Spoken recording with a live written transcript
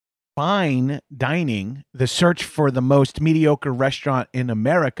Fine Dining, the search for the most mediocre restaurant in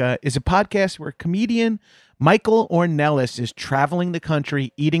America, is a podcast where comedian Michael Ornelas is traveling the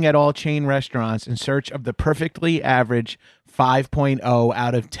country, eating at all chain restaurants in search of the perfectly average 5.0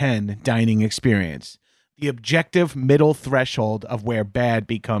 out of 10 dining experience, the objective middle threshold of where bad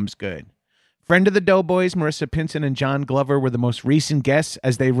becomes good. Friend of the Doughboys, Marissa Pinson and John Glover were the most recent guests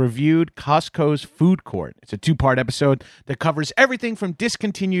as they reviewed Costco's food court. It's a 2-part episode that covers everything from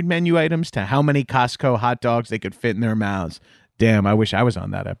discontinued menu items to how many Costco hot dogs they could fit in their mouths. Damn, I wish I was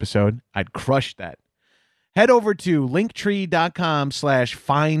on that episode. I'd crush that. Head over to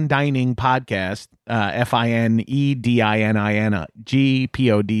linktree.com/fine dining podcast,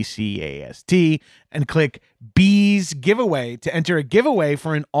 FINEDININGPODCAST, and click Bees Giveaway to enter a giveaway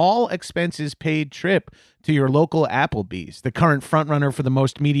for an all expenses paid trip to your local Applebee's, the current frontrunner for the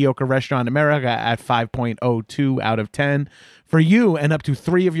most mediocre restaurant in America at 5.02 out of 10 for you and up to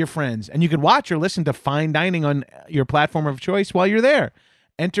 3 of your friends. And you can watch or listen to Fine Dining on your platform of choice while you're there.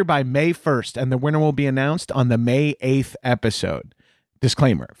 Enter by May 1st, and the winner will be announced on the May 8th episode.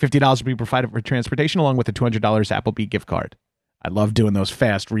 Disclaimer, $50 will be provided for transportation along with a $200 Applebee gift card. I love doing those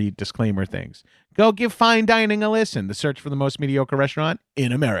fast read disclaimer things. Go give Fine Dining a listen. The search for the most mediocre restaurant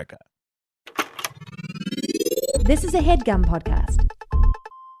in America. This is a HeadGum podcast.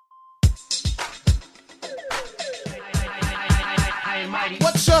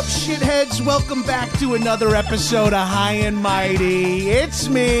 What's up, shitheads? Welcome back to another episode of High and Mighty. It's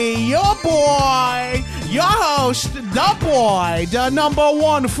me, your boy, your host, the boy, the number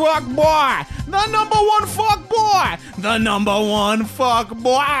one fuck boy, the number one fuck boy, the number one fuck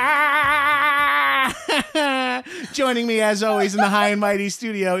boy. Joining me, as always, in the High and Mighty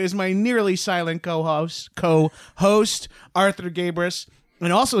studio is my nearly silent co-host, Arthur Gabris.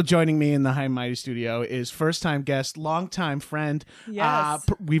 And also joining me in the High and Mighty studio is first-time guest, longtime friend. Yes.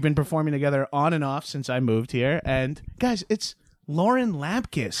 We've been performing together on and off since I moved here. And, guys, it's Lauren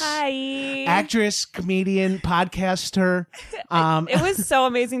Lapkus. Hi. Actress, comedian, podcaster. It was so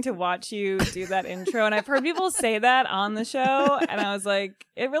amazing to watch you do that intro. And I've heard people say that on the show. And I was like,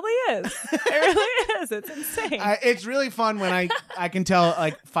 it really is. It really is. It's insane. It's really fun when I can tell,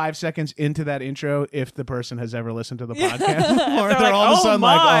 like, 5 seconds into that intro if the person has ever listened to the podcast. Or they're like, all of a sudden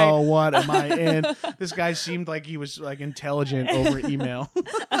my. like, oh, what am I in? This guy seemed like he was, like, intelligent over email.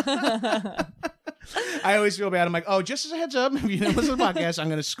 I always feel bad. I'm like, oh, just as a heads up, if you don't listen to the podcast, I'm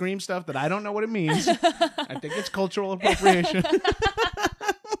going to scream stuff that I don't know what it means. I think it's cultural appropriation.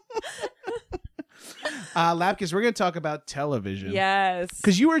 Lapkus, we're going to talk about television. Yes.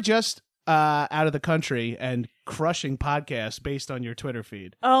 Because you were just out of the country and crushing podcasts based on your Twitter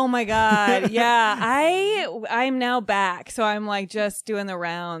feed. Oh my God. Yeah. I'm now back. So I'm like just doing the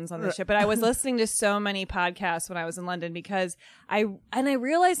rounds on the ship. But I was listening to so many podcasts when I was in London because I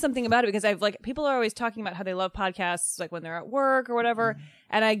realized something about it because I've like, people are always talking about how they love podcasts like when they're at work or whatever. Mm-hmm.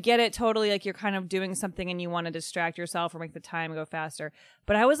 And I get it totally. Like you're kind of doing something and you want to distract yourself or make the time go faster.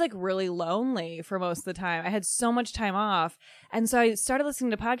 But I was like really lonely for most of the time. I had so much time off. And so I started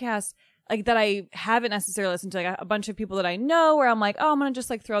listening to podcasts like that I haven't necessarily listened to, like a bunch of people that I know where I'm like, oh, I'm going to just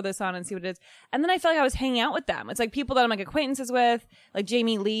like throw this on and see what it is. And then I felt like I was hanging out with them. It's like people that I'm like acquaintances with, like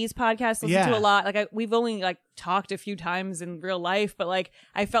Jamie Lee's podcast, listen to a lot. Like we've only like talked a few times in real life, but like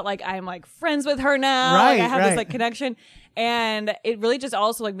I felt like I'm like friends with her now. Right, like I have this like connection. And it really just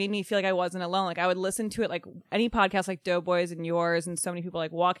also like made me feel like I wasn't alone. Like I would listen to it like any podcast like Doughboys and yours and so many people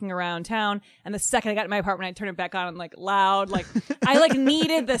like walking around town. And the second I got in my apartment, I'd turn it back on and like loud. Like I like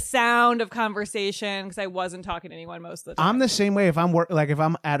needed the sound of conversation because I wasn't talking to anyone most of the time. I'm the same way. If I'm if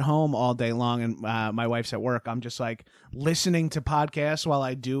I'm at home all day long and my wife's at work, I'm just like listening to podcasts while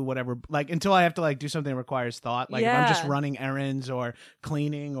I do whatever, like until I have to like do something that requires thought. Like if I'm just running errands or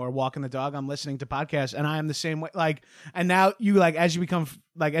cleaning or walking the dog, I'm listening to podcasts, and I am the same way. Like. And now you like as you become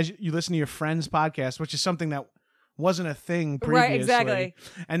like as you listen to your friends' podcast, which is something that wasn't a thing previously. Right, exactly.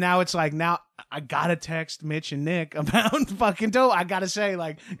 And now it's like now I gotta text Mitch and Nick about fucking dough. I gotta say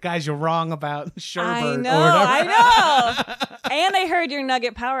like, guys, you're wrong about sherbet. I know. And I heard your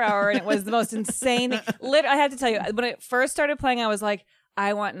Nugget Power Hour, and it was the most insane thing. I have to tell you, when it first started playing, I was like,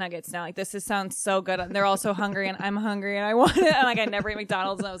 I want nuggets now. Like this sounds so good. And they're all so hungry, and I'm hungry, and I want it. And like I never eat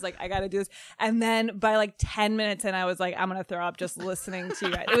McDonald's, and I was like, I got to do this. And then by like 10 minutes in, I was like, I'm gonna throw up just listening to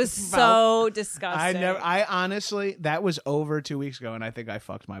you guys. It was so disgusting. I honestly, that was over 2 weeks ago, and I think I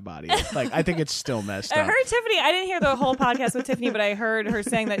fucked my body up. Like I think it's still messed up. I heard Tiffany. I didn't hear the whole podcast with Tiffany, but I heard her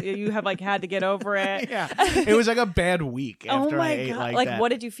saying that you have like had to get over it. Yeah, it was like a bad week after I ate like that. What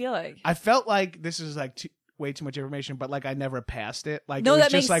did you feel like? I felt like this is like way too much information, but like I never passed it. Like no, it was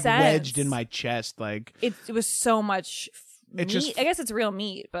that just makes like sense. wedged in my chest. Like it was so much meat. just I guess it's real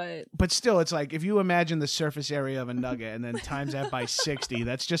meat, but still, it's like if you imagine the surface area of a nugget and then times that by 60,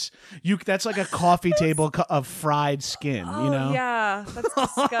 that's just that's like a coffee table of fried skin, you know? Yeah, that's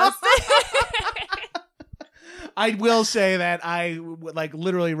disgusting. I will say that I like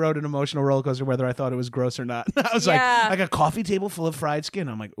literally rode an emotional roller coaster whether I thought it was gross or not. I was like a coffee table full of fried skin.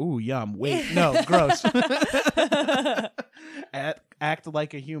 I'm like, ooh, yum. Wait, no, gross. Act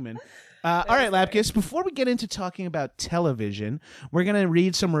like a human. All right, Lapkus, before we get into talking about television, we're going to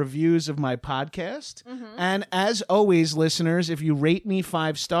read some reviews of my podcast. And as always, listeners, if you rate me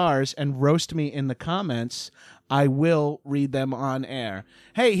 5 stars and roast me in the comments, I will read them on air.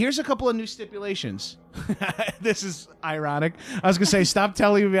 Hey, here's a couple of new stipulations. This is ironic. I was going to say, stop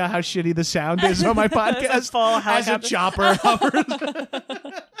telling me about how shitty the sound is on my podcast as a chopper hovers.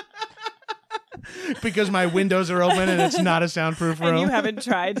 Because my windows are open and it's not a soundproof room. And you haven't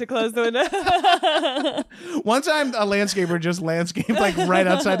tried to close the window. One time a landscaper just landscaped like right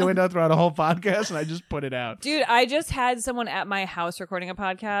outside the window throughout a whole podcast and I just put it out. Dude, I just had someone at my house recording a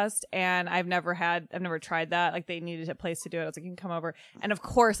podcast and I've never tried that. Like they needed a place to do it. I was like, you can come over. And of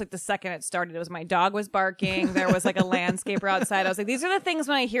course, like the second it started, it was my dog was barking. There was like a landscaper outside. I was like, these are the things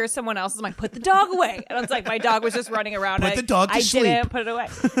when I hear someone else, I'm like, put the dog away. And I was like, my dog was just running around. Put the dog to sleep. I didn't put it away.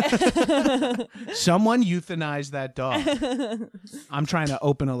 Someone euthanized that dog. I'm trying to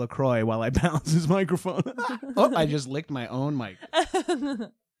open a LaCroix while I balance his microphone. Oh, I just licked my own mic.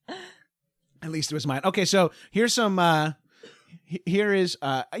 At least it was mine. Okay, so here's some. Here is.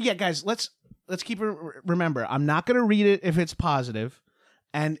 Guys, let's keep it. Remember, I'm not going to read it if it's positive,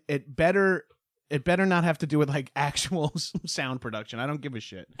 and it better not have to do with like actual sound production. I don't give a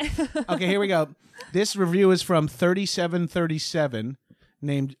shit. Okay, here we go. This review is from 3737.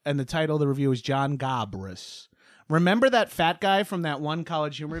 And the title of the review is John Gabris. Remember that fat guy from that one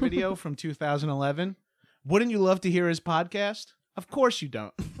College Humor video from 2011? Wouldn't you love to hear his podcast? Of course you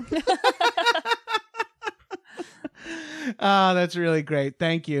don't. Oh, that's really great.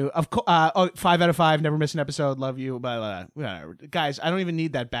 Thank you. 5 out of 5. Never miss an episode. Love you. Blah, blah. Guys, I don't even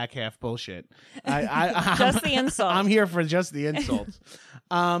need that back half bullshit. Just the insult. I'm here for just the insults.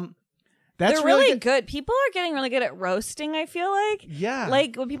 They're really good. People are getting really good at roasting, I feel like. Yeah.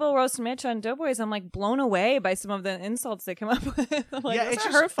 Like when people roast Mitch on Doughboys, I'm like blown away by some of the insults they come up with. I'm like, it's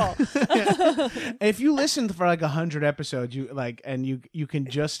just hurtful. If you listen for like 100 episodes, you can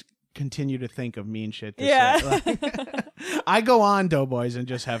just continue to think of mean shit to say. Like, I go on Doughboys and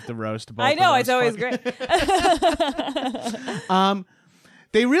just have to roast both. I know, it's always great.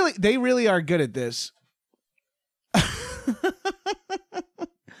 They really are good at this.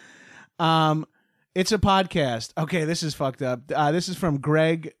 It's a podcast. Okay, this is fucked up. This is from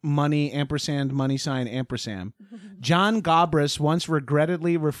Greg Money ampersand money sign ampersand. John Gabris once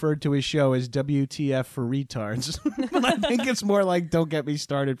regrettably referred to his show as WTF for retards. I think it's more like don't get me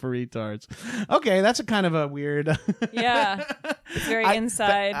started for retards. Okay, that's a kind of a weird. Yeah, it's very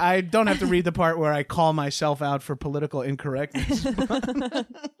inside. I don't have to read the part where I call myself out for political incorrectness.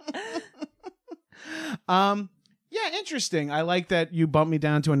 Yeah, interesting. I like that you bumped me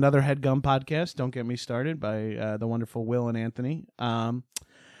down to another HeadGum podcast. Don't Get Me Started by the wonderful Will and Anthony. All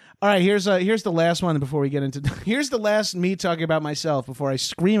right, here's the last one before we get into. Here's the last me talking about myself before I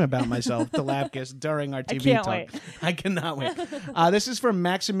scream about myself to Lapkus during our TV talk. Wait. I cannot wait. This is from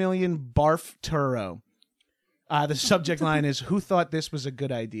Maximilian Barf Turo. The subject line is, "Who thought this was a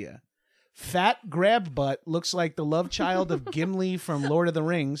good idea?" Fat grab butt looks like the love child of Gimli from Lord of the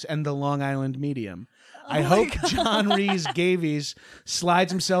Rings and the Long Island Medium. I hope John Reese Gavies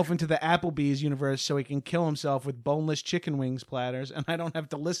slides himself into the Applebee's universe so he can kill himself with boneless chicken wings platters, and I don't have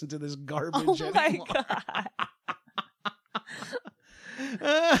to listen to this garbage anymore.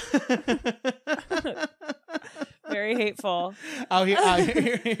 God. Very hateful. Oh,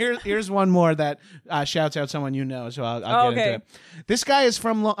 here's one more that shouts out someone you know, so I'll get into it. This guy is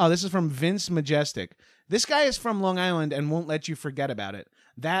from. This is from Vince Majestic. This guy is from Long Island and won't let you forget about it.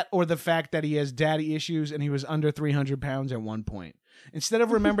 That or the fact that he has daddy issues and he was under 300 pounds at one point. Instead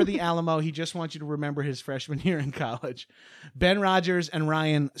of remember the Alamo, he just wants you to remember his freshman year in college. Ben Rogers and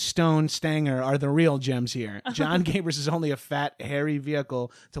Ryan Stone Stanger are the real gems here. John Gabris is only a fat, hairy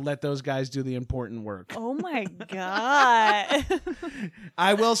vehicle to let those guys do the important work. Oh my God.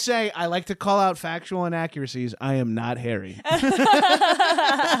 I will say, I like to call out factual inaccuracies. I am not hairy.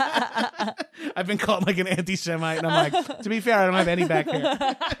 I've been called like an anti-Semite, and I'm like, to be fair, I don't have any back hair.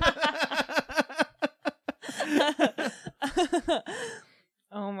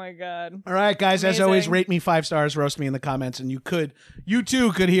 Oh my God. All right, guys, Amazing. as always, rate me 5 stars, roast me in the comments, and you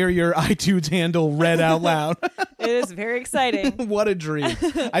too could hear your iTunes handle read out loud. It is very exciting. What a dream.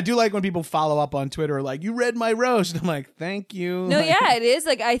 I do like when people follow up on Twitter like, you read my roast. I'm like, thank you. No, yeah, it is.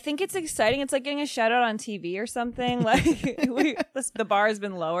 Like, I think it's exciting. It's like getting a shout out on TV or something. Like, the bar has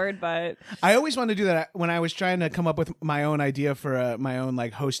been lowered, but I always wanted to do that. When I was trying to come up with my own idea for my own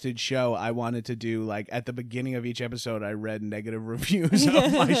like hosted show, I wanted to do like at the beginning of each episode, I read negative reviews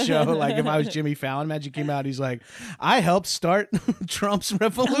of my show. Like if I was Jimmy Fallon, Magic came out, he's like, I helped start Trump's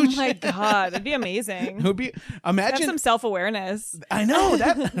revolution. oh my God, that'd be amazing. It would be, Have imagine some self-awareness. I know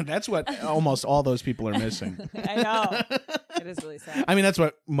that's what almost all those people are missing. I know. It is really sad. I mean, that's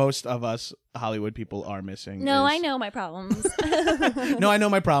what most of us Hollywood people are missing. No, I know my problems. No, I know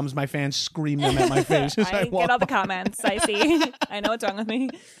my problems. My fans scream them at my face as I I walk get all the by. comments. I see. I know what's wrong with me.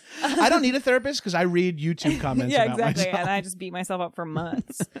 I don't need a therapist because I read YouTube comments Yeah, about exactly. myself. And I just beat myself up for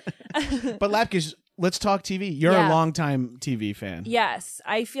months. But Lapkus, let's talk TV. You're a Yeah. longtime TV fan. Yes,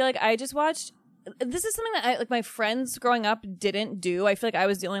 I feel like I just watched. This is something that I, like my friends growing up didn't do. I feel like I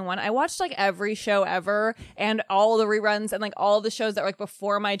was the only one. I watched like every show ever and all the reruns and like all the shows that were like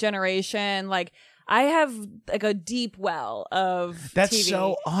before my generation. Like I have like a deep well of That's TV.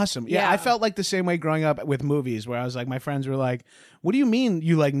 so awesome. Yeah, Yeah. I felt like the same way growing up with movies where I was like, my friends were like, what do you mean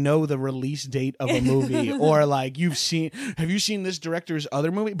you like know the release date of a movie? Or like have you seen this director's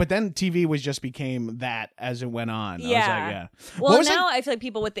other movie? But then TV just became that as it went on. I was like, yeah. Well, What was, now like- I feel like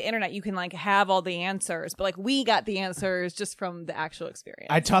people with the internet, you can like have all the answers, but like we got the answers just from the actual experience.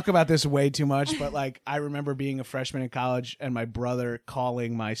 I talk about this way too much, but like I remember being a freshman in college and my brother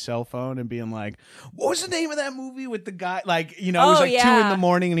calling my cell phone and being like, what was the name of that movie with the guy? Like, it was Oh, like 2 yeah. a.m.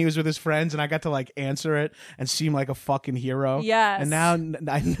 and he was with his friends and I got to like answer it and seem like a fucking hero. Yes. And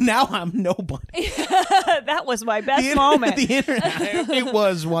now I'm nobody. That was my best moment. The internet, it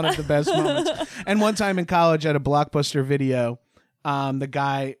was one of the best moments. And one time in college at a Blockbuster Video, the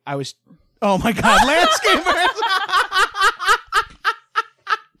guy I was, oh my God, landscapers.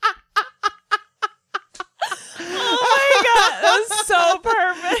 That was so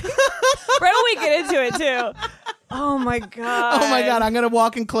perfect. Right when we get into it too. Oh my God. Oh my God, I'm going to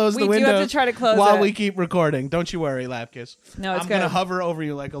walk and close We the do have window to try to close while it. we keep recording. Don't you worry, Lapkus. No, it's I'm going to good. hover over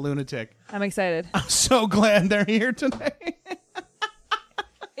you like a lunatic. I'm excited. I'm so glad they're here today.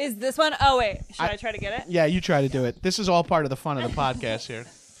 Is this one? Oh wait, should I try to get it? Yeah, you try to do it. This is all part of the fun of the podcast here.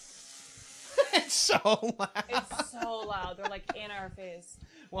 It's so loud. It's so loud. They're like in our face.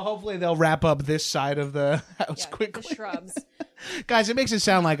 Well, hopefully they'll wrap up this side of the house Yeah, quickly. the shrubs. Guys, it makes it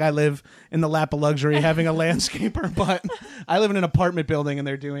sound like I live in the lap of luxury having a landscaper, but I live in an apartment building and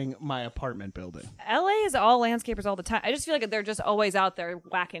they're doing my apartment building. LA is all landscapers all the time. I just feel like they're just always out there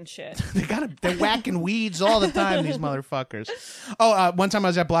whacking shit. They're whacking weeds all the time, these motherfuckers. Oh, one time I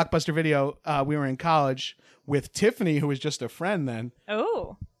was at Blockbuster Video. We were in college with Tiffany, who was just a friend then,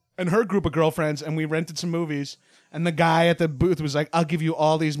 Oh. and her group of girlfriends, and we rented some movies. And the guy at the booth was like, I'll give you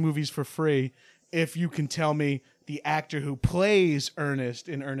all these movies for free if you can tell me the actor who plays Ernest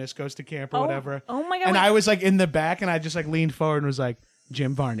in Ernest Goes to Camp or whatever. Oh my God. And wait. I was like in the back and I just like leaned forward and was like,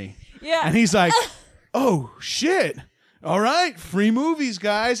 Jim Varney. Yeah. And he's like, oh shit. All right, free movies,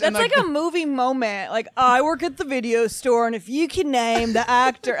 guys. That's and like a movie moment. Like, I work at the video store, and if you can name the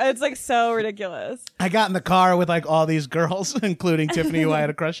actor, it's like so ridiculous. I got in the car with like all these girls, including Tiffany, who I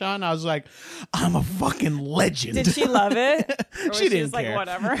had a crush on. I was like, I'm a fucking legend. Did she love it? Or was She didn't just like, care.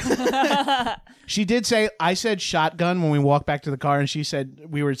 whatever. She did say, I said shotgun when we walked back to the car, and she said,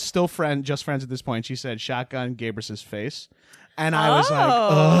 we were still just friends at this point. She said shotgun Gabrus's face. And I was like,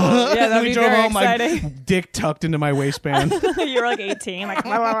 Oh. Yeah, and that'd we be drove very home, my exciting. dick tucked into my waistband. You were like 18. Like,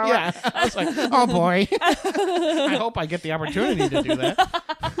 Yeah. I was like, oh boy. I hope I get the opportunity to do that.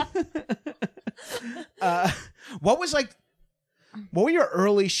 What were your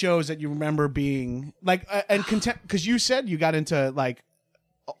early shows that you remember being like, and because you said you got into like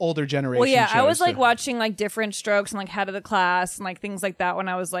older generation Well, yeah, I shows, was like too. watching like Different Strokes and like Head of the Class and like things like that when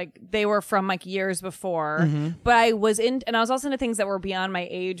I was like, they were from like years before. Mm-hmm. But I was and I was also into things that were beyond my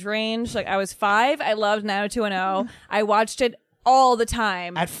age range. Like I was 5. I loved 90210. I watched it all the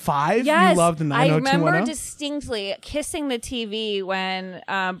time. At 5, Yes, you loved the I 90210? remember distinctly kissing the TV when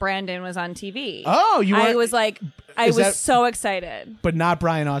Brandon was on TV. Oh, you I were- was like, I Is was that- so excited. But not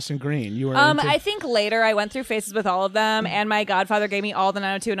Brian Austin Green. You were into... I think later I went through phases with all of them, and my godfather gave me all the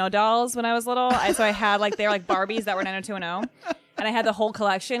 90210 dolls when I was little. So I had like, they were like Barbies that were 90210. And I had the whole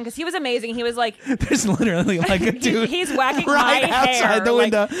collection because he was amazing. He was like, There's literally like a dude he's whacking right my outside hair. the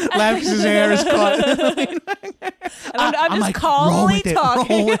window. Lapkus's hair is caught. And I'm just like, calmly roll with it, roll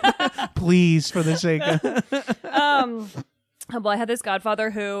talking. with it. Please, for the sake of... Well, I had this godfather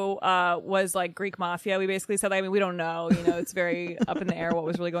who was like Greek mafia. We basically said, I mean, we don't know, it's very up in the air what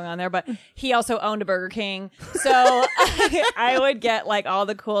was really going on there. But he also owned a Burger King. So I would get like all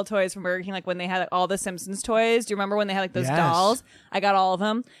the cool toys from Burger King, like when they had like, all the Simpsons toys. Do you remember when they had like those dolls? I got all of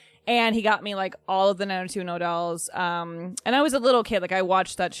them. And he got me like all of the 90210 dolls. And I was a little kid. Like I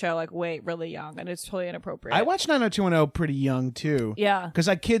watched that show like really young, and it's totally inappropriate. I watched 90210 pretty young too. Yeah. Because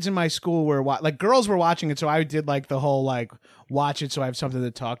like kids in my school were like girls were watching it, so I did like the whole like watch it so I have something to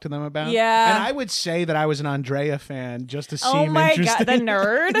talk to them about. Yeah. And I would say that I was an Andrea fan just to seem oh my interesting. God, the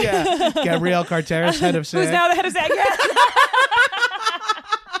nerd. Yeah. Gabrielle Carteris, head of SAG. Who's now the head of SAG?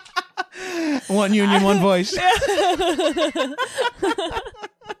 One union, one voice.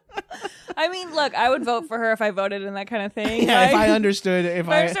 I mean, look, I would vote for her if I voted in that kind of thing. Yeah, like, if I understood. If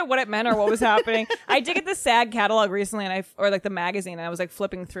I understood what it meant or what was happening. I did get the SAG catalog recently, or like the magazine, and I was like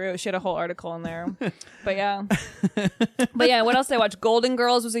flipping through. She had a whole article in there. But yeah. What else did I watch? Golden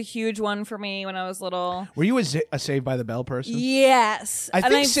Girls was a huge one for me when I was little. Were you a Saved by the Bell person? Yes. I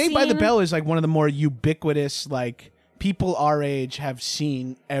think Saved by the Bell is like one of the more ubiquitous, like, people our age have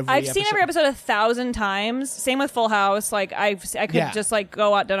seen I've seen every episode 1,000 times. Same with Full House. Like I could just like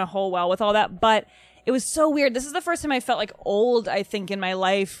go out down a whole well with all that. But it was so weird. This is the first time I felt like old, I think, in my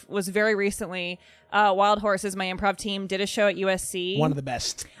life. Was very recently. Wild Horses, my improv team, did a show at USC. One of the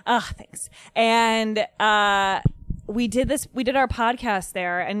best. Thanks. And we did our podcast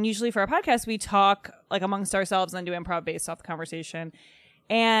there. And usually for our podcast, we talk like amongst ourselves and then do improv based off the conversation.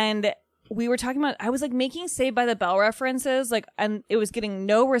 And we were talking about, I was like making Saved by the Bell references, like, and it was getting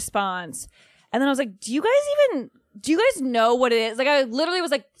no response. And then I was like, do you guys know what it is? Like, I literally was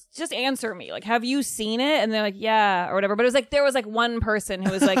like, just answer me. Like, have you seen it? And they're like, yeah, or whatever. But it was like, there was like one person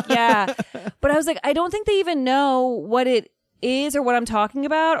who was like, yeah. But I was like, I don't think they even know what it is or what I'm talking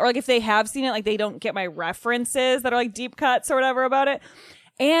about. Or like, if they have seen it, like, they don't get my references that are like deep cuts or whatever about it.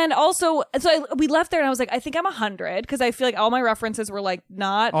 And also, we left there and I was like, I think I'm 100 because I feel like all my references were like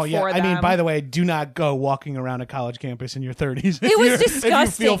not for them. I mean, by the way, do not go walking around a college campus in your 30s. It was disgusting.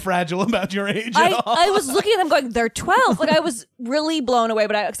 If you feel fragile about your age at all. I was looking at them going, they're 12. Like I was really blown away,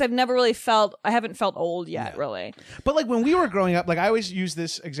 but because I've never really I haven't felt old yet, really. But like when we were growing up, like I always use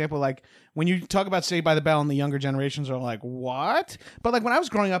this example, like when you talk about Saved by the Bell and the younger generations are like, what? But like when I was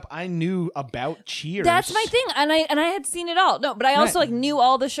growing up, I knew about Cheers. That's my thing. And I had seen it all. No, but I also like knew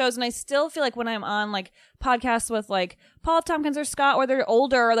all the shows, and I still feel like when I'm on like podcasts with like Paul F. Tompkins or Scott, or they're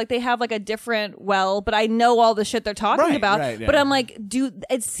older, or like they have like a different but I know all the shit they're talking about. Right, yeah. But I'm like, dude,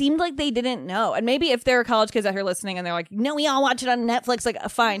 it seemed like they didn't know. And maybe if there are college kids out here listening and they're like, no, we all watch it on Netflix, like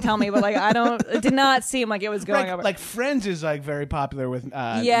fine, tell me. But like it did not seem like it was going over. Like Friends is like very popular with with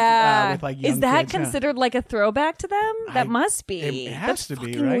like young is that kids, considered like a throwback to them? That must be. It has to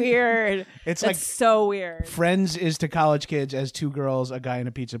be, fucking right? Weird. That's like so weird. Friends is to college kids as Two Girls, a Guy in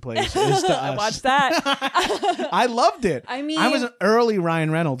a Pizza Place is to us. I watched that. I loved it. I mean, I was an early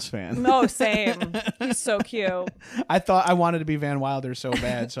Ryan Reynolds fan. No, same. He's so cute. I thought I wanted to be Van Wilder so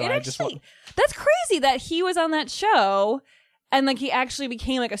bad, so that's crazy that he was on that show and like he actually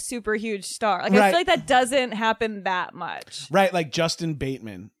became like a super huge star. Like I feel like that doesn't happen that much. Right, like Justin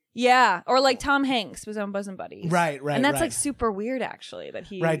Bateman. Yeah, or like Tom Hanks was on Bosom Buddies. Right. And that's like super weird, actually, that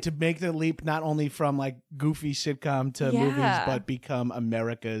he... Right, to make the leap not only from like goofy sitcom to movies, but become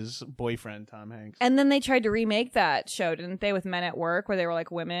America's boyfriend, Tom Hanks. And then they tried to remake that show, didn't they, with Men at Work, where they were like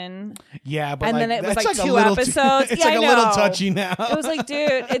women? Yeah, but and like, then it was like 2 It's episodes. like a little touchy now. It was like,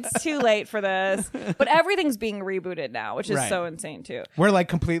 dude, it's too late for this. But everything's being rebooted now, which is so insane too. We're like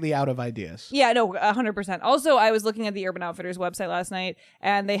completely out of ideas. Yeah, no, 100%. Also, I was looking at the Urban Outfitters website last night,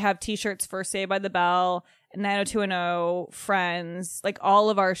 and they have t-shirts for Saved by the Bell, 90210, Friends, like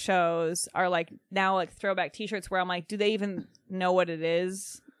all of our shows are like now like throwback t-shirts where I'm like, do they even know what it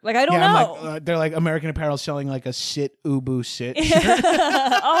is? Like, I don't know. Like, they're like American Apparel selling like a sit ubu sit.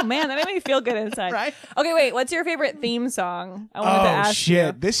 Oh man, that made me feel good inside. Right? Okay, wait, what's your favorite theme song? I wanted to ask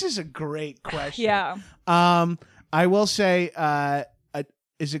shit. you. This is a great question. Yeah. I will say,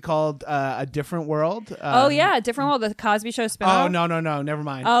 is it called A Different World? A Different World, the Cosby Show spinoff. Oh, no, never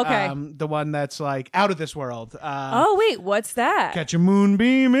mind. Oh, okay. The one that's like Out of This World. Wait, what's that? Catch a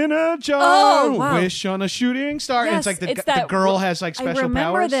moonbeam in a jar. Oh, wow. Wish on a shooting star. Yes, and it's like the girl has like special I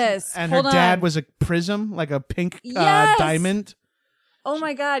remember powers. this. And Hold her dad on. was a prism, like a pink Yes! diamond. Oh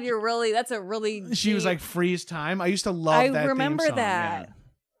my God, that's a really She was like freeze time. I used to love that. I remember theme song, that. yeah.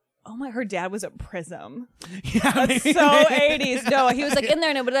 Oh my, her dad was a prism. Yeah, That's so 80s. No, he was like in there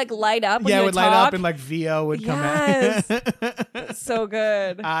and it would like light up when it you would talk. light up and like VO would come out. That's so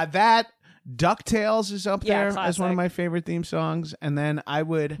good. That DuckTales is up Yeah, there as one of classic. my favorite theme songs. And then I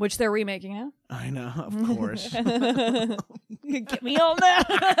would... Which they're remaking now. I know, of course. Get me on that.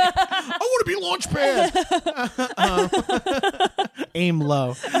 I want to be Launchpad. Aim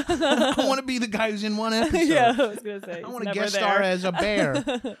low. I want to be the guy who's in one episode. Yeah, I was gonna say. I want to guest star as a bear.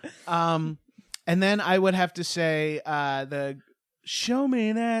 And then I would have to say the "Show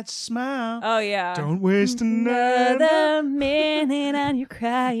Me That Smile." Oh yeah. Don't waste another Another minute and you're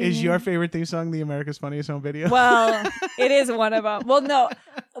crying. Is your favorite theme song the America's Funniest Home Video? Well, it is one of them. Well, no,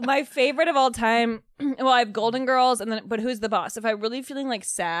 my favorite of all time. Well, I have Golden Girls, and then but Who's the Boss? If I'm really feeling like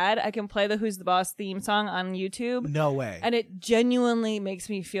sad, I can play the Who's the Boss theme song on YouTube. No way. And it genuinely makes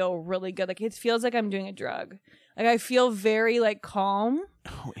me feel really good. Like it feels like I'm doing a drug. Like I feel very like calm.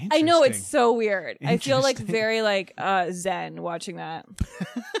 Oh, interesting. I know it's so weird. I feel like Interesting. very like zen watching that.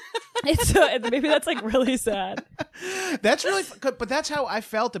 It's maybe that's like really sad. That's really, but that's how I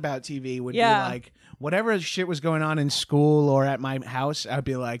felt about TV. Would Yeah. be like whatever shit was going on in school or at my house, I'd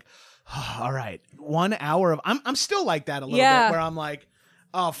be like, oh, all right, 1 hour of. I'm still like that a little Yeah. bit, where I'm like,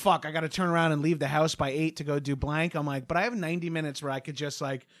 oh fuck, I got to turn around and leave the house by 8 to go do blank. I'm like, but I have 90 minutes where I could just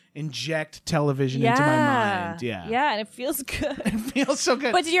like inject television into my mind. Yeah, Yeah, and it feels good. it feels so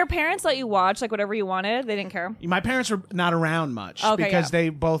good. But did your parents let you watch like whatever you wanted? They didn't care. My parents were not around much Okay, because yeah. they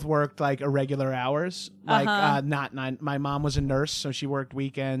both worked like irregular hours. Like Uh-huh. not nine. My mom was a nurse, so she worked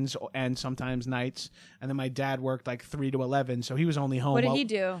weekends and sometimes nights. And then my dad worked like 3 to 11, so he was only home. What did while- he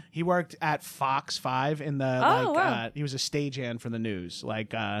do? He worked at Fox 5 in the wow. he was a stagehand for the news,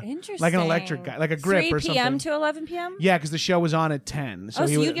 like Interesting. like an electric guy, like a grip 3 or p.m. something. to 11 p.m. Yeah, because the show was on at 10. So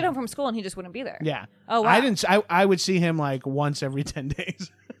he you would- get home from school and he just wouldn't be there. Yeah. Oh, wow. I didn't. I would see him like once every 10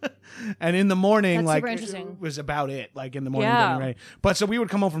 days. And in the morning, That's like super interesting. it was about it. Like in the morning, Yeah. getting ready. But so we would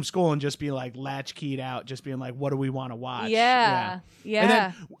come home from school and just be like latchkeyed out, just being like, "What do we want to watch?" Yeah. Yeah. And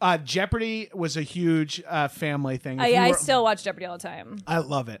then Jeopardy was a huge family thing. If I you were- still watch Jeopardy all the time. I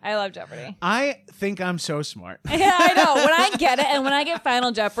love it. I love Jeopardy. I think I'm so smart. Yeah, I know. When I get it and when I get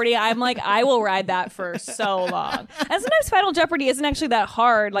Final Jeopardy, I'm like, I will ride that for so long. And sometimes Final Jeopardy isn't actually that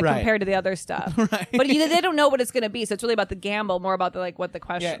hard, like Right. compared to the other stuff. Right. But they don't know what it's going to be, so it's really about the gamble, more about the like what the Yeah,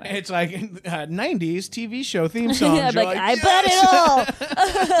 question is. it's like 90s TV show theme songs. Yeah, You're like, I "Yes!" bet it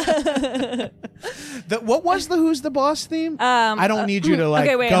all. What was the Who's the Boss theme? I don't need you to like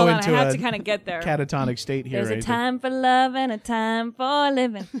okay, wait, go hold on. into I have a to kind of get there. catatonic state here. There's a right? time for love and a time for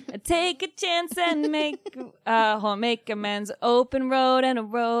living. Take a chance and make amends. Open road and a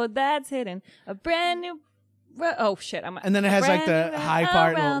road that's hidden. A brand new. Oh shit! And then it has, like, the high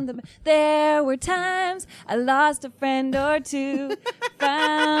part There were times I lost a friend or two,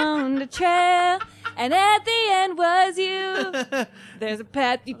 found a trail, and at the end was you. There's a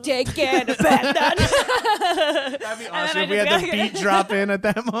path you take and a path not. That'd be awesome I if we just had the gotta- beat drop in at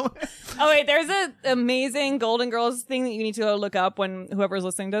that moment. Oh wait, there's an amazing Golden Girls thing that you need to go look up when whoever's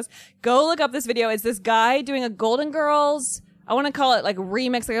listening does. Go look up this video. It's this guy doing a Golden Girls. I want to call it like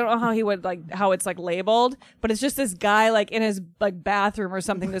remix. Like, I don't know how he would like how it's like labeled, but it's just this guy like in his like bathroom or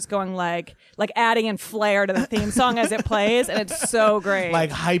something, just going like adding in flair to the theme song as it plays, and it's so great.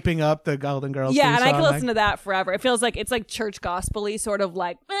 Like hyping up the Golden Girls. Yeah, theme and I song, could like- listen to that forever. It feels like it's like church gospel-y, sort of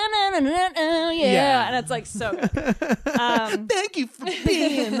like yeah, Yeah. and it's like so good. Thank you for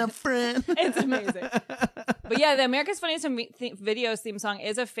being a friend. It's amazing. But yeah, the America's Funniest Videos theme song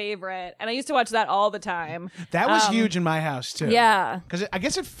is a favorite, and I used to watch that all the time. That was huge in my house too. Yeah. Because I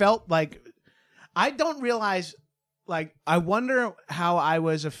guess it felt like I don't realize. Like, I wonder how I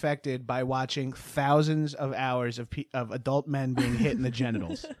was affected by watching thousands of hours of adult men being hit in the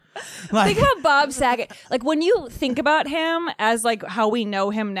genitals. Like, Think about Bob Saget. Like when you think about him as like how we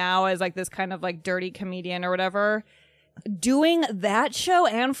know him now as like this kind of like dirty comedian or whatever, doing that show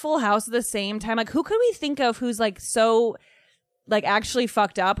and Full House at the same time, like who could we think of who's like so like actually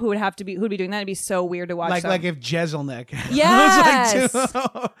fucked up who'd be doing that? It'd be so weird to watch. like if Jezelnik. Yes.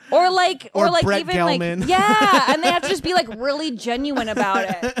 was like, or like Brett even Gelman. like yeah, and they have to just be like really genuine about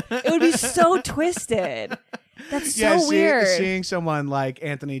it. It would be so twisted. That's so weird. Seeing someone like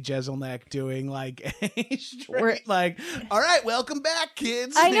Anthony Jeselnik doing like a straight, We're- like, all right, welcome back,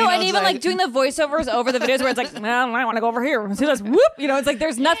 kids. I know, and it's even like doing the voiceovers over the videos where it's like, well, I want to go over here. So that's whoop. You know, it's like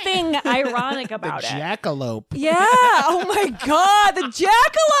there's nothing ironic the about it. jackalope. Yeah. Oh my god, the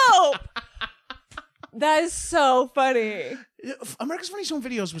jackalope. That is so funny. America's Funniest Home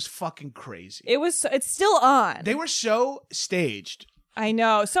Videos was fucking crazy. It's still on. They were so staged. I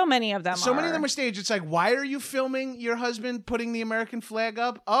know. So many of them So many of them were staged. It's like, why are you filming your husband putting the American flag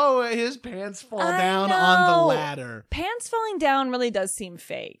up? Oh, his pants fall down on the know. ladder. Pants falling down really does seem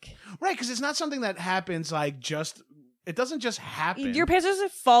fake. Right, because it's not something that happens like just It doesn't just happen. Your pants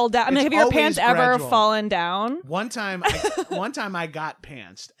just fall down. I mean, It's have your always pants ever gradual. fallen down? One time I got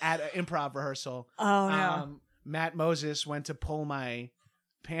pantsed at an improv rehearsal. Oh, no. Matt Moses went to pull my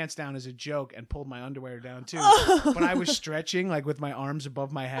pants down as a joke and pulled my underwear down too. But I was stretching like with my arms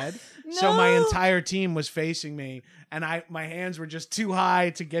above my head. So my entire team was facing me and my hands were just too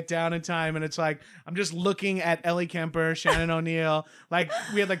high to get down in time. And it's like, I'm just looking at Ellie Kemper, Shannon O'Neill. Like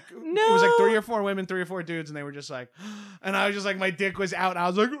we had like, it was like 3 or 4 women, 3 or 4 dudes. And they were just like, and I was just like, my dick was out. And I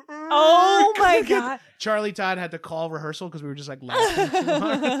was like, oh my God. Charlie Todd had to call rehearsal because we were just like laughing too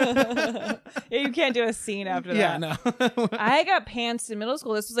hard. Yeah, you can't do a scene after that. Yeah, no. I got pantsed in middle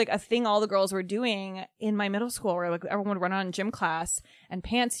school. This was like a thing all the girls were doing in my middle school where like everyone would run on in gym class and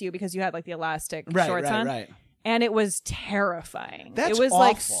pants you because you had like the elastic shorts on. Right. And it was terrifying. That's it was awful.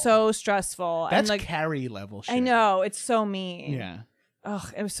 like so stressful. That's and like Carrie level shit. I know, it's so mean. Yeah.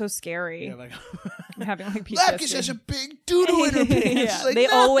 Ugh, it was so scary. Yeah, like I'm having like PTSD. Lapkus has a big doo-doo in her pants. Yeah, Like, they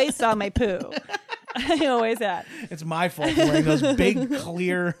no. always saw my poo. I always had. It's my fault for wearing those big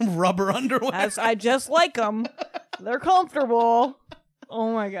clear rubber underwear. I just like them. They're comfortable.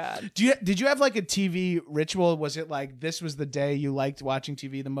 Oh my God. Did you have like a TV ritual? Was it like this was the day you liked watching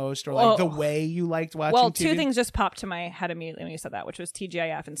TV the most, or like the way you liked watching Well, TV? 2 things just popped to my head immediately when you said that, which was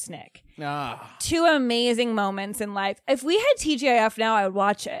TGIF and Snick. Ah. 2 amazing moments in life. If we had TGIF now, I would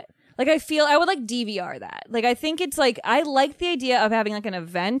watch it. Like, I would like DVR that. Like, I think it's like, I like the idea of having like an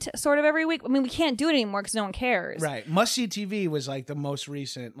event sort of every week. I mean, we can't do it anymore because no one cares. Right. Must See TV was like the most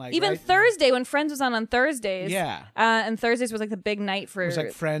recent. Like Even right? Thursday, when Friends was on Thursdays. Yeah. And Thursdays was like the big night for. It was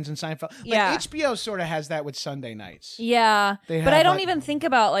like Friends and Seinfeld. Like, Yeah. HBO sort of has that with Sunday nights. Yeah. They But have, I don't like- even think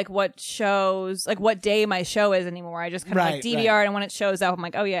about like what shows, like what day my show is anymore. I just kind of like Right, DVR right. and when it shows up, I'm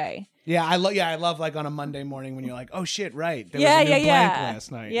like, oh, yay. Yeah, I love like on a Monday morning when you're like, oh shit, right. There was Yeah, a new blank yeah.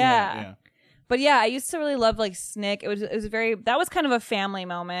 last night. Yeah. But yeah, I used to really love like Snick. It was that was kind of a family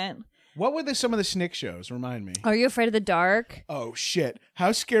moment. What were some of the Snick shows? Remind me. Are You Afraid of the Dark? Oh shit!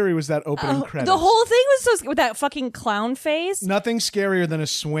 How scary was that opening credits? The whole thing was so with that fucking clown face. Nothing scarier than a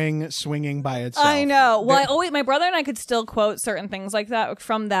swinging by itself. I know. Well, my brother and I could still quote certain things like that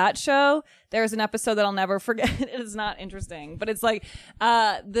from that show. There's an episode that I'll never forget. It is not interesting, but it's like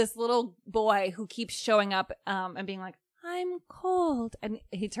this little boy who keeps showing up and being like, I'm cold. And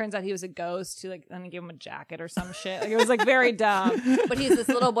he turns out he was a ghost who like, and he gave him a jacket or some shit. Like, it was like very dumb. But he's this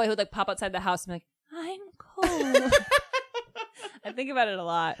little boy who would like pop outside the house and be like, I'm cold. I think about it a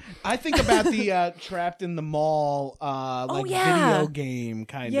lot. I think about the trapped in the mall video game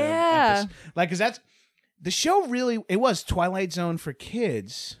kind of episode. Like, because that's the show really, it was Twilight Zone for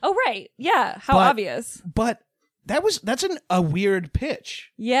kids. Oh, right. Yeah. How obvious. But that's a weird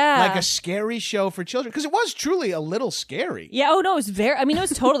pitch. Yeah. Like a scary show for children. Because it was truly a little scary. Yeah. Oh, no. It was it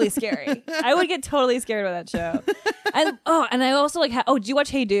was totally scary. I would get totally scared by that show. And I also like, did you watch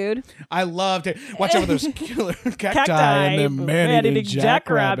Hey Dude? I loved it. Watch out for those killer cacti and them man-eating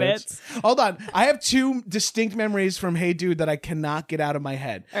jackrabbits. Hold on. I have 2 distinct memories from Hey Dude that I cannot get out of my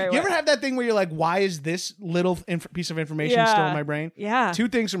head. Right, you ever have that thing where you're like, why is this little piece of information still in my brain? Yeah. 2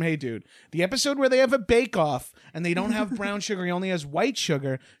 things from Hey Dude. The episode where they have a bake-off and they don't have brown sugar. He only has white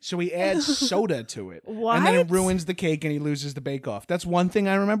sugar, so he adds soda to it. What? And then it ruins the cake and he loses the bake-off. That's one thing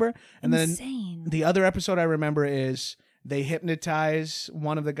I remember. And Insane. then the other episode I remember is they hypnotize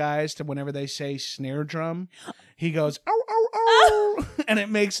one of the guys to whenever they say snare drum, he goes, oh, oh, oh. And it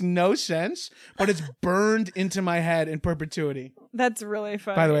makes no sense, but it's burned into my head in perpetuity. That's really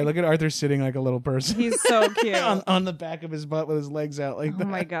funny. By the way, look at Arthur sitting like a little person. He's so cute. on the back of his butt with his legs out like that. Oh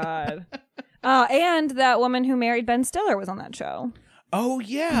my God. And that woman who married Ben Stiller was on that show. Oh,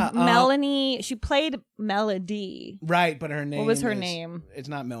 yeah. Melanie. She played Melody. Right, but her name What was her name? It's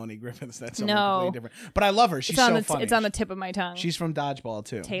not Melanie Griffiths. That's something No. completely different. But I love her. She's so funny. It's on the tip of my tongue. She's from Dodgeball,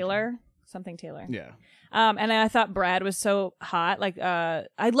 too. Taylor. Something Taylor. Yeah. And I thought Brad was so hot. Like, I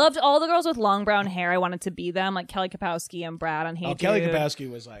loved all the girls with long brown hair. I wanted to be them, like Kelly Kapowski and Brad on Hey Dude. Kelly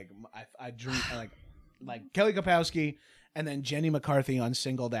Kapowski was like, I drew like Kelly Kapowski, and then Jenny McCarthy on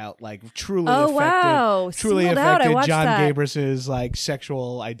Singled Out, like truly Singled Out, I affected watched John that. Gabrus's like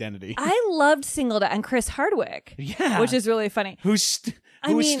sexual identity. I loved Singled Out and Chris Hardwick. Yeah, which is really funny. Who's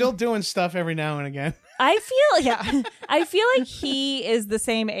still doing stuff every now and again. I feel like he is the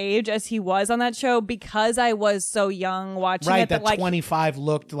same age as he was on that show because I was so young watching right, it. that like 25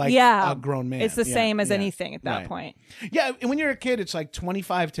 looked like a grown man. It's the same as anything at that point. Yeah, and when you're a kid, it's like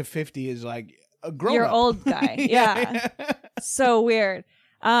 25 to 50 is like a grown You're up. old guy. Yeah. So weird.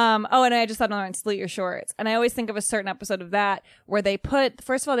 Oh, and I just thought another one, Salute Your Shorts. And I always think of a certain episode of that where they put,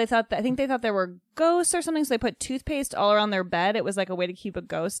 first of all, I think they thought there were ghosts or something, so they put toothpaste all around their bed. It was like a way to keep a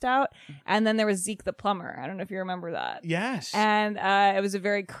ghost out. And then there was Zeke the plumber. I don't know if you remember that. Yes. And it was a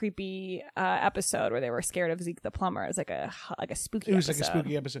very creepy episode where they were scared of Zeke the plumber. It was like a spooky episode. It was like a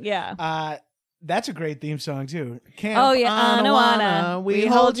spooky episode. Yeah. That's a great theme song too. Camp Oh yeah, Anna, we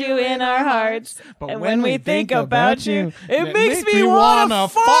hold you in our hearts, and when we think about you, it makes me wanna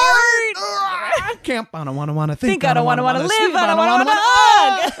fart. Camp wanna think I don't wanna live, I don't wanna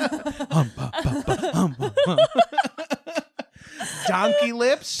hug. Donkey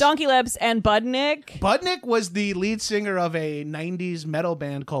Lips, and Budnick. Budnick was the lead singer of a 90s metal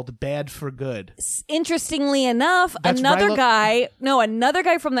band called Bad for Good. Interestingly enough, another guy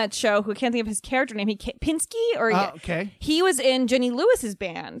from that show who I can't think of his character name, Pinsky okay. He was in Jenny Lewis's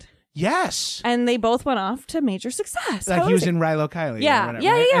band. Yes. And they both went off to major success. Like he was in Rilo Kiley. Yeah.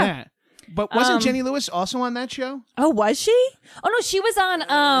 Yeah. But wasn't Jenny Lewis also on that show? Oh, was she? Oh no, she was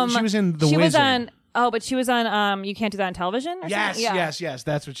on she was in The Wizard. But she was on You Can't Do That on Television? Or something? Yes.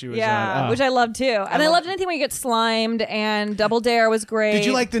 That's what she was on. Yeah, which I loved too. And I loved anything where you get slimed, and Double Dare was great. Did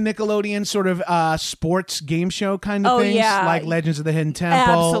you like the Nickelodeon sort of sports game show kind of things? Yeah. Like Legends of the Hidden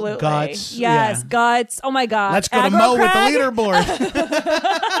Temple, Absolutely. Guts. Yes, Guts. Oh my God. Let's go to Mo with the leaderboard.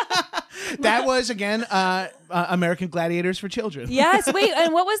 That was, again, American Gladiators for Children. Yes, wait,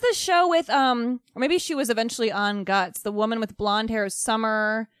 and what was the show with, or maybe she was eventually on Guts, the woman with blonde hair,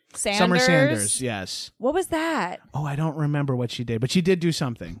 Summer Sanders, yes. What was that? Oh, I don't remember what she did, but she did do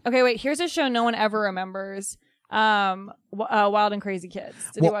something. Okay, wait. Here's a show no one ever remembers. Wild and Crazy Kids.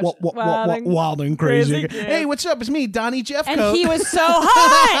 Did you watch Wild and Crazy Kids? Hey, what's up? It's me, Donnie Jeffcoat. And he was so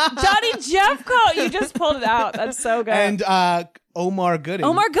hot. Donnie Jeffcoat. You just pulled it out. That's so good. And Omar Gooding.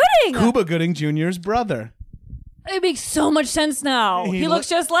 Cuba Gooding Jr.'s brother. It makes so much sense now. He looks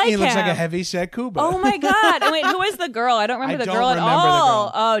just like him. He looks like a heavy-set Cuba. Oh, my God. And wait, who is the girl? I don't remember the girl at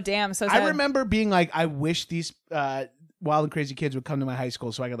all. Oh, damn. So sad. I remember being like, I wish these Wild and Crazy Kids would come to my high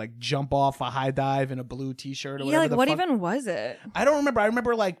school so I could like jump off a high dive in a blue t-shirt or whatever. Yeah, like what even was it? I don't remember. I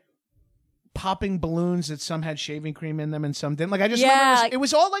remember like popping balloons that some had shaving cream in them and some didn't. Like I just remember it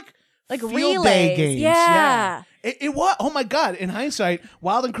was all like field relays. Day games. Yeah. It was. Oh my God. In hindsight,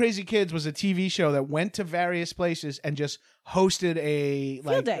 Wild and Crazy Kids was a TV show that went to various places and just hosted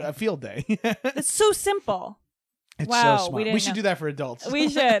a field day. It's so simple. It's so smart. We should do that for adults. We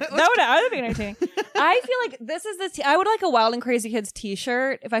should. That would be entertaining. I feel like this is I would like a Wild and Crazy Kids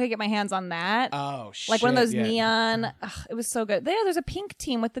t-shirt if I could get my hands on that. Oh, shit. Like one of those neon. Ugh, it was so good. There's a pink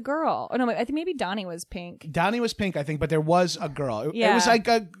team with the girl. Oh, no, I think maybe Donnie was pink. Donnie was pink, I think, but there was a girl. It was like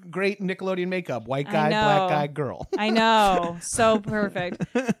a great Nickelodeon makeup. White guy, black guy, girl. I know. So perfect.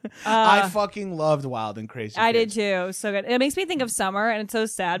 I fucking loved Wild and Crazy Kids. I did too. So good. It makes me think of summer, and it's so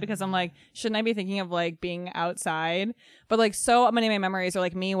sad because I'm like, shouldn't I be thinking of like being outside? But like so many of my memories are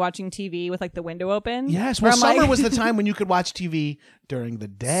like me watching TV with like the window open. Yes, well, summer was the time when you could watch TV during the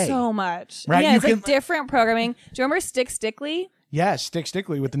day. So much. Right? Yeah, it's like different programming. Do you remember Stick Stickly? Yes, Stick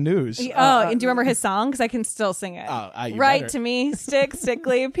Stickly with the news. And do you remember his song? Because I can still sing it. Write to me, Stick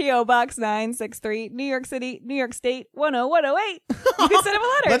Stickly, P.O. Box 963, New York City, New York State, 10108. You can send him a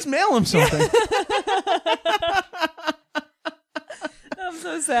letter. Let's mail him something. I'm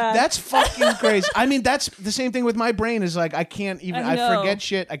so sad. That's fucking crazy. I mean, that's the same thing with my brain is like, I can't even, I forget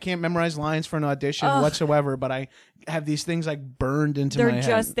shit. I can't memorize lines for an audition whatsoever, but I have these things like burned into my head.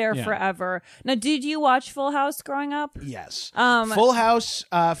 They're just there forever. Now, did you watch Full House growing up? Yes. Full House,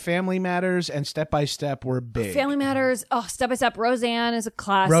 Family Matters, and Step by Step were big. Family Matters, Step by Step. Roseanne is a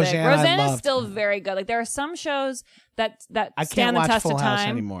classic. Roseanne is still very good. Like there are some shows that I stand the test Full of time. House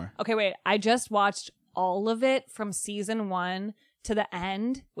anymore. Okay, wait. I just watched all of it from season 1 to the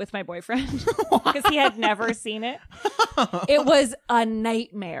end with my boyfriend because he had never seen it. It was a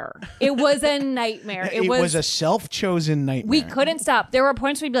nightmare. It was a nightmare. It was a self-chosen nightmare. We couldn't stop. There were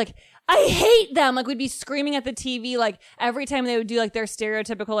points where we'd be like, I hate them. Like we'd be screaming at the TV like every time they would do like their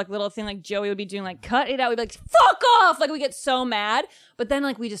stereotypical like little thing like Joey would be doing like cut it out. We'd be like fuck off. Like we get so mad. But then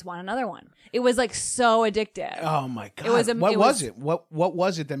like we just want another one. It was like so addictive. Oh my God. What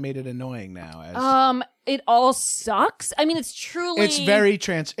was it that made it annoying now? It all sucks. I mean, it's truly. It's very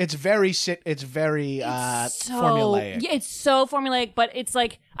formulaic. Yeah, it's so formulaic, but it's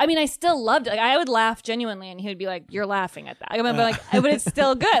like, I mean, I still loved it. Like, I would laugh genuinely, and he would be like, "You're laughing at that." I'm like, but it's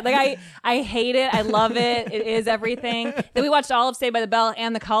still good. Like, I hate it. I love it. It is everything. Then we watched all of Saved by the Bell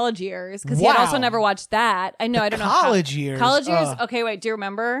and the College Years because he had also never watched that. I know. I don't know. College Years. College Years. Okay, wait. Do you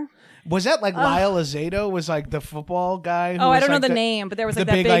remember? Was that like Lyle Azedo was like the football guy? I don't know the name, but there was like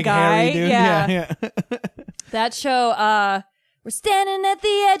that big guy. Hairy dude. Yeah. That show, We're standing at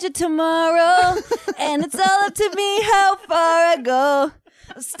the edge of tomorrow, and it's all up to me how far I go.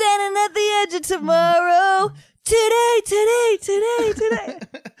 I'm standing at the edge of tomorrow. Today.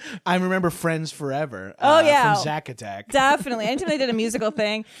 I remember Friends Forever. Yeah. From Zack Attack. Definitely. Anytime they did a musical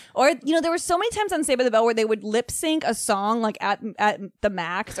thing. Or, there were so many times on Saved by the Bell where they would lip sync a song like at the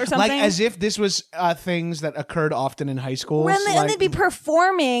max or something. Like as if this was things that occurred often in high school. And they'd be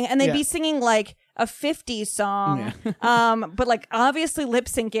performing and they'd be singing like a 50s song, but like obviously lip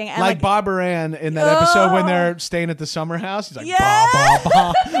syncing. And like Bob Moran in that episode when they're staying at the summer house. He's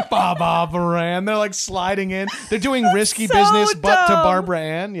like, Bob Moran. They're like sliding in. They're doing risky business, but to Barbara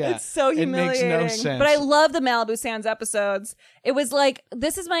Ann. Yeah. It's so humiliating. It makes no sense. But I love the Malibu Sands episodes. It was like,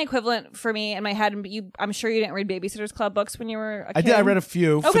 this is my equivalent for me in my head. And I'm sure you didn't read Babysitter's Club books when you were a kid. I did. I read a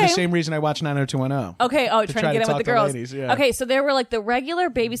few for the same reason I watched 90210. Okay. Oh, trying to get in with the girls. Ladies, yeah. Okay. So there were like the regular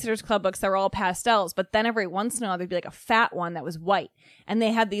Babysitter's Club books that were all pastels, but then every once in a while there'd be like a fat one that was white. And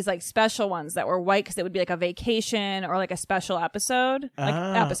they had these like special ones that were white because it would be like a vacation or like a special episode. Like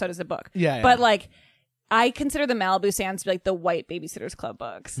episode is a book. Yeah. But like, I consider the Malibu Sands to be like the white Babysitter's Club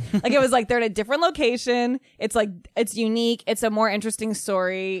books. Like it was like they're at a different location. It's like it's unique. It's a more interesting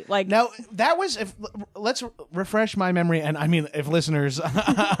story. Like now that was let's refresh my memory. And I mean, if listeners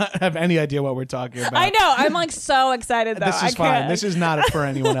have any idea what we're talking about, I know I'm like so excited though. This is fine. This is not for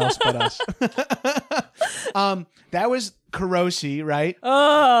anyone else but us. That was Kurosi, right?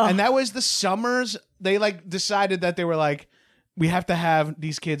 Oh, and that was the summers. They like decided that they were like, we have to have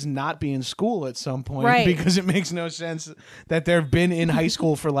these kids not be in school at some point, right? Because it makes no sense that they've been in high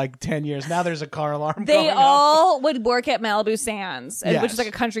school for like 10 years. Now there's a car alarm. They all would work at Malibu Sands, yes. which is like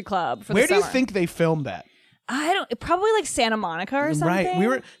a country club. For Where the do you summer. think they filmed that? I don't. Probably like Santa Monica or something.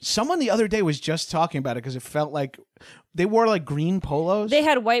 Right. Someone the other day was just talking about it because it felt like they wore like green polos. They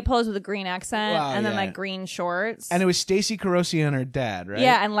had white polos with a green accent and then yeah. like green shorts. And it was Stacey Kurosi and her dad, right?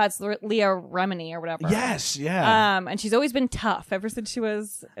 Yeah, and that's Leah Remini or whatever. Yes, yeah. And she's always been tough ever since she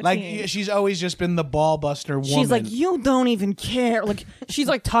was a teen. She's always just been the ball buster woman. She's like, you don't even care. Like she's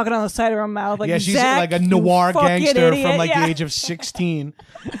like talking on the side of her mouth. Like, yeah, she's Zach, like a noir gangster idiot. from like the age of 16.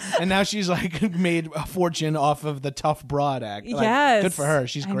 And now she's like made a fortune off of the tough broad act. Like, yes. Good for her.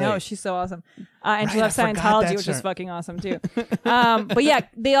 She's great. I know, she's so awesome. And Right, she loves I forgot Scientology, that's which is her. fucking awesome too. But yeah,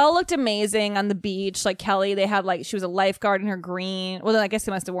 they all looked amazing on the beach. Like Kelly, they had like, she was a lifeguard in her green. Well, I guess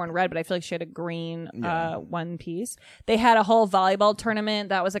they must have worn red, but I feel like she had a green one piece. They had a whole volleyball tournament.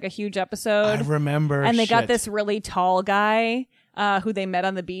 That was like a huge episode. I remember. And they got this really tall guy who they met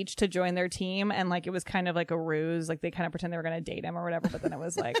on the beach to join their team, and like it was kind of like a ruse, like they kind of pretend they were going to date him or whatever, but then it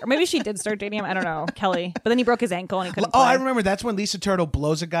was like, or maybe she did start dating him, I don't know, Kelly, but then he broke his ankle and he couldn't play. I remember that's when Lisa Turtle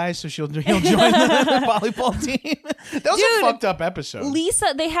blows a guy so he'll join the volleyball team. That was a fucked up episode.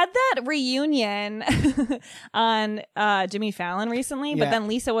 Lisa, they had that reunion on Jimmy Fallon recently, but then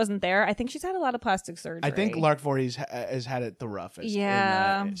Lisa wasn't there. I think she's had a lot of plastic surgery. I think Lark Voorhees has had it the roughest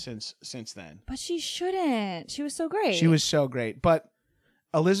since then. But she shouldn't. She was so great. She was so great. But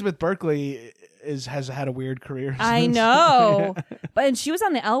Elizabeth Berkley has had a weird career. I know. And she was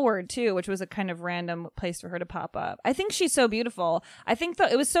on the L Word too, which was a kind of random place for her to pop up. I think she's so beautiful. I think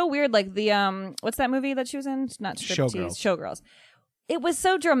it was so weird, like the what's that movie that she was in? Not Striptease. Showgirls. It was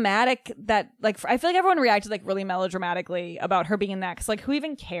so dramatic that like I feel like everyone reacted like really melodramatically about her being in that, because like who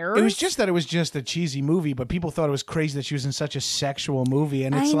even cares? It was just that it was just a cheesy movie, but people thought it was crazy that she was in such a sexual movie,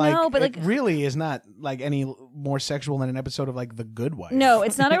 and it's it really is not like any more sexual than an episode of like The Good Wife. No,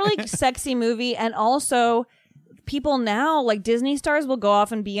 it's not a really sexy movie, and also people now, like Disney stars, will go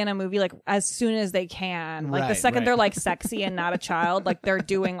off and be in a movie like as soon as they can. Like the second they're like sexy and not a child, like they're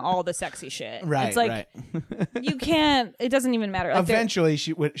doing all the sexy shit. Right. It's like you can't. It doesn't even matter. Like, eventually,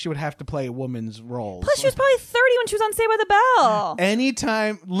 she would have to play a woman's role. Plus, she was probably 30 when she was on Saved by the Bell.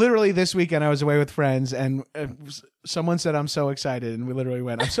 Anytime, literally this weekend, I was away with friends, and someone said, "I'm so excited," and we literally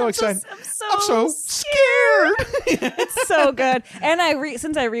went, "I'm so excited! I'm so scared!" It's so good. And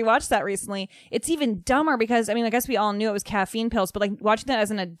since I rewatched that recently, it's even dumber because I mean, I guess we all knew it was caffeine pills, but like watching that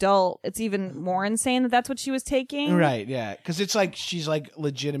as an adult, it's even more insane that that's what she was taking. Right? Yeah, because it's like she's like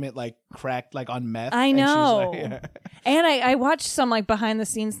legitimate, like cracked, like on meth. I know. And, and I watched some like behind the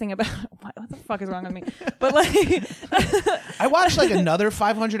scenes thing about what the fuck is wrong with me, but like I watched like another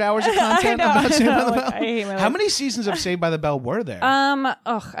 500 hours of content about Saved by the Bell. I hate my life. How many seasons of Saved by the Bell were there?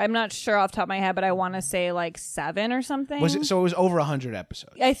 I'm not sure off the top of my head, but I want to say like 7 or something. Was it? So it was over 100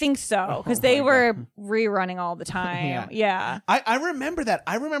 episodes. I think so, because they were rerunning all the time. Yeah. I remember that.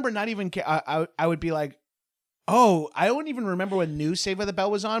 I remember not even. I would be like, oh, I don't even remember when new Saved by the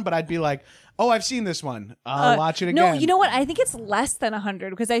Bell was on, but I'd be like, Oh, I've seen this one. I'll watch it again. No, you know what? I think it's less than 100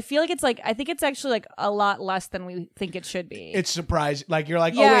 because I feel like I think it's actually like a lot less than we think it should be. It's surprising. Like you're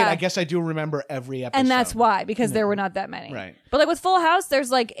like, oh wait, I guess I do remember every episode. And that's why, because there were not that many. Right. But like with Full House, there's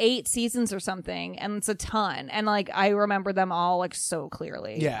like 8 seasons or something, and it's a ton. And like I remember them all like so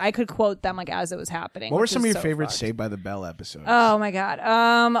clearly. Yeah. I could quote them like as it was happening. What were some of your favorite Saved by the Bell episodes? Oh my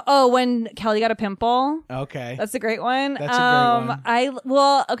God. When Kelly got a pimple. Okay. That's a great one. That's a great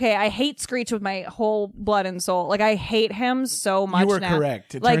one. I hate Screech with my whole blood and soul. Like I hate him so much. You were now.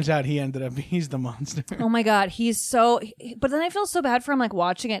 correct. It like, turns out he's the monster. Oh my God, but then I feel so bad for him like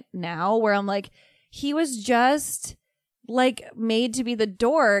watching it now where I'm like, he was just like made to be the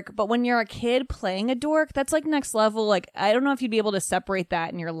dork, but when you're a kid playing a dork, that's like next level. Like I don't know if you'd be able to separate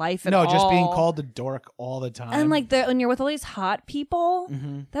that in your life at all. No, just being called a dork all the time. And like when you're with all these hot people,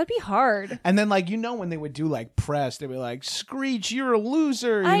 that'd be hard. And then like when they would do like press, they'd be like, Screech, you're a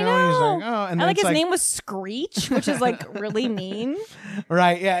loser. I know. And he's like, oh, and then like his name was Screech, which is like really mean.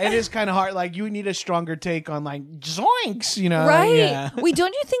 Right? Yeah, it is kind of hard. Like you need a stronger take on like zoinks, Right? Yeah.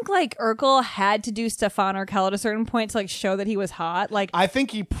 Don't you think like Urkel had to do Stefan Urkel at a certain point to like show that he was hot? Like I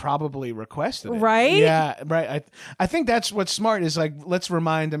think he probably requested it. Right? Yeah, right. I think that's what's smart is like let's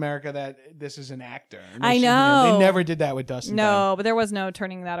remind America that this is an actor. I know. They never did that with Dustin. No, but there was no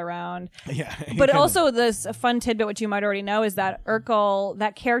turning that around. Yeah. But also this fun tidbit, which you might already know, is that Urkel,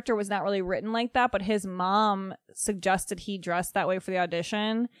 that character was not really written like that, but his mom suggested he dress that way for the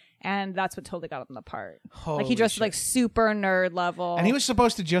audition. And that's what totally got him the part. Like he dressed like super nerd level. And he was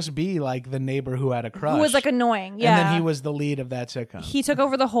supposed to just be like the neighbor who had a crush. Who was like annoying. Yeah. And then he was the lead of that sitcom. He took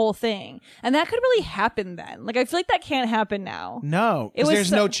over the whole thing. And that could really happen then. Like I feel like that can't happen now. No. Because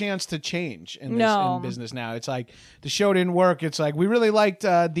there's no chance to change in business now. It's like the show didn't work. It's like we really liked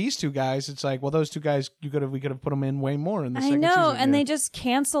these two guys. It's like, well, those two guys we could have put them in way more in the second season. I know. And they just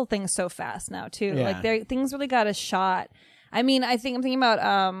cancel things so fast now too. Yeah. Like things really got a shot. I mean, I'm thinking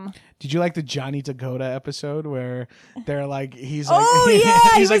about Did you like the Johnny Dakota episode where they're like he's like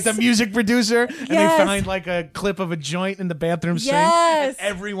he's like the music producer and they find like a clip of a joint in the bathroom sink and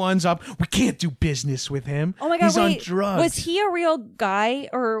everyone's up. We can't do business with him. Oh my God, he's on drugs. Was he a real guy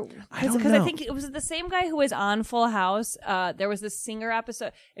or because I think it was the same guy who was on Full House. There was this singer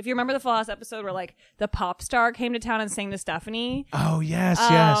episode. If you remember the Full House episode where like the pop star came to town and sang to Stephanie. Oh yes,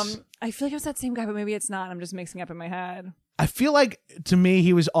 yes. I feel like it was that same guy, but maybe it's not. I'm just mixing up in my head. I feel like to me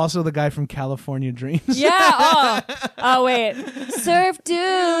he was also the guy from California Dreams. Yeah. Oh wait. Surf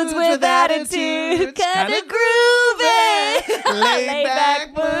dudes with attitude, kind of groovy. Laid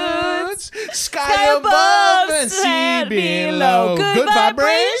back boots, sky above and sea below. Good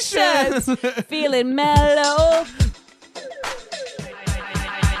vibrations. Feeling mellow.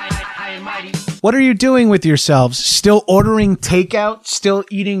 What are you doing with yourselves? Still ordering takeout? Still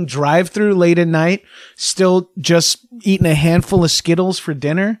eating drive-through late at night? Still just eating a handful of Skittles for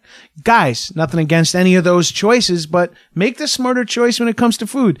dinner? Guys, nothing against any of those choices, but make the smarter choice when it comes to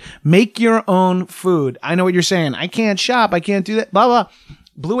food. Make your own food. I know what you're saying. I can't shop. I can't do that. Blah, blah.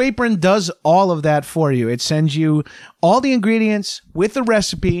 Blue Apron does all of that for you. It sends you all the ingredients with the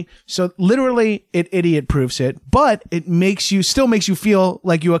recipe. So literally it idiot proofs it, but it still makes you feel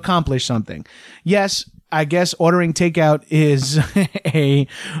like you accomplished something. Yes, I guess ordering takeout is a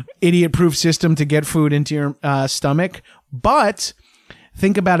idiot proof system to get food into your stomach, but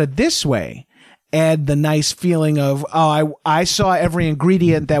think about it this way. Add the nice feeling of, I saw every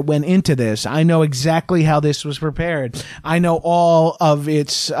ingredient that went into this. I know exactly how this was prepared. I know all of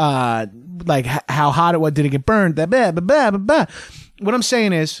its, like how hot it was. Did it get burned? Blah, blah, blah, blah, blah. What I'm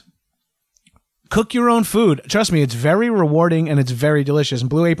saying is, cook your own food. Trust me, it's very rewarding and it's very delicious. And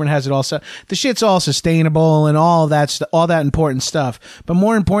Blue Apron has it all. The shit's all sustainable and all that important stuff. But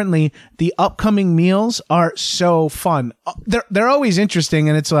more importantly, the upcoming meals are so fun. They're always interesting,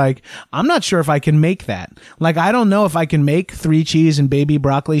 and it's like I'm not sure if I can make that. Like I don't know if I can make 3 cheese and baby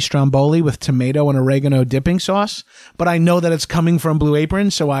broccoli stromboli with tomato and oregano dipping sauce. But I know that it's coming from Blue Apron,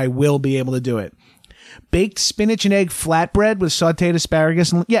 so I will be able to do it. Baked spinach and egg flatbread with sauteed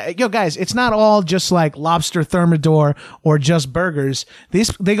asparagus. Guys, it's not all just like lobster thermidor or just burgers.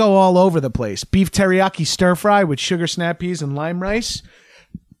 They go all over the place. Beef teriyaki stir fry with sugar snap peas and lime rice.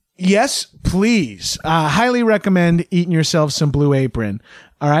 Yes, please. Highly recommend eating yourself some Blue Apron.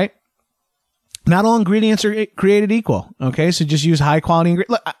 All right. Not all ingredients are created equal. Okay. So just use high quality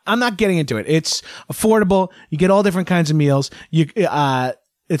ingredients. Look, I'm not getting into it. It's affordable. You get all different kinds of meals.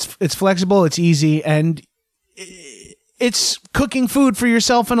 It's flexible, it's easy, and it's cooking food for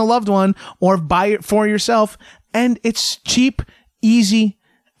yourself and a loved one, or buy it for yourself, and it's cheap, easy,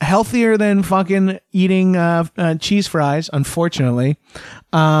 healthier than fucking eating cheese fries, unfortunately.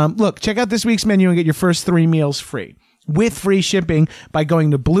 Look, check out this week's menu and get your first 3 meals free with free shipping by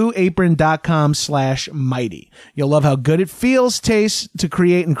going to blueapron.com/mighty. You'll love how good it feels, tastes to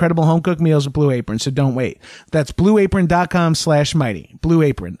create incredible home cooked meals with Blue Apron, so don't wait. That's blueapron.com/mighty. Blue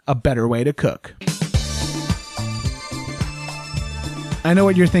Apron, a better way to cook. I know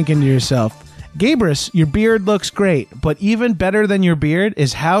what you're thinking to yourself. Gabrus, your beard looks great, but even better than your beard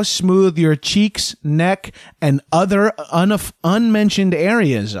is how smooth your cheeks, neck, and other unmentioned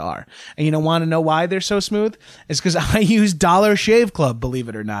areas are. And you don't want to know why they're so smooth? It's because I use Dollar Shave Club, believe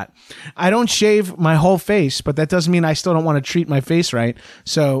it or not. I don't shave my whole face, but that doesn't mean I still don't want to treat my face right.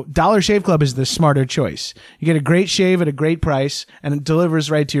 So Dollar Shave Club is the smarter choice. You get a great shave at a great price, and it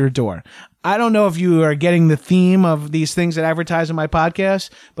delivers right to your door. I don't know if you are getting the theme of these things that advertise on my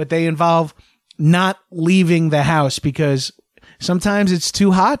podcast, but they involve not leaving the house because sometimes it's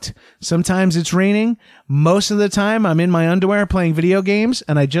too hot. Sometimes it's raining. Most of the time I'm in my underwear playing video games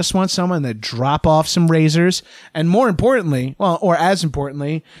and I just want someone to drop off some razors. And more importantly, or as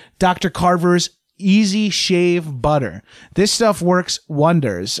importantly, Dr. Carver's Easy Shave Butter. This stuff works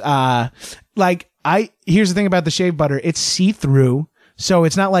wonders. Here's the thing about the shave butter. It's see-through. So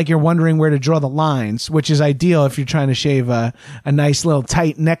it's not like you're wondering where to draw the lines, which is ideal if you're trying to shave a nice little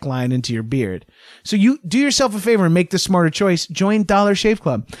tight neckline into your beard. So you do yourself a favor and make the smarter choice. Join Dollar Shave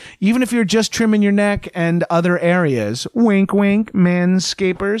Club. Even if you're just trimming your neck and other areas. Wink, wink,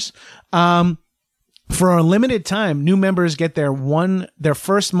 manscapers. For a limited time, new members get their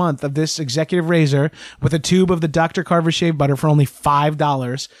first month of this executive razor with a tube of the Dr. Carver shave butter for only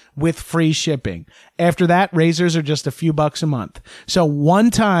 $5 with free shipping. After that, razors are just a few bucks a month. So one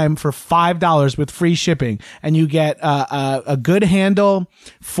time for $5 with free shipping, and you get a good handle,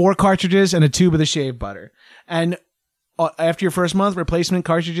 4 cartridges, and a tube of the shave butter. And after your first month, replacement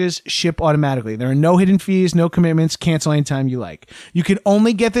cartridges ship automatically. There are no hidden fees, no commitments. Cancel anytime you like. You can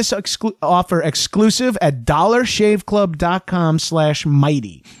only get this offer exclusive at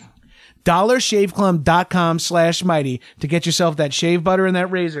dollarshaveclub.com/mighty. dollarshaveclub.com/mighty to get yourself that shave butter and that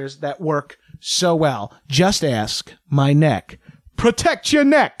razors that work so well. Just ask my neck. Protect your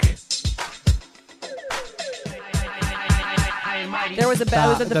neck. There was the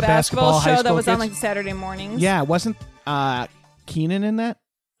basketball show that was on like Saturday mornings. Yeah, wasn't Keenan in that?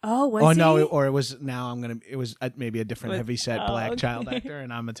 Oh, was he? No, or it was. Now it was maybe a different heavyset black child actor,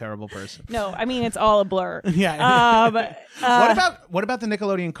 and I'm a terrible person. No, I mean it's all a blur. Yeah. What about the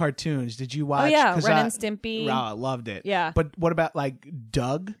Nickelodeon cartoons? Did you watch? Oh yeah, Ren and Stimpy. I loved it. Yeah. But what about like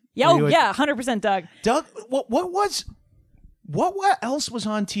Doug? Yeah, 100% Doug. Doug. What else was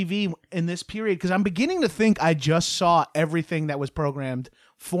on TV in this period? Because I'm beginning to think I just saw everything that was programmed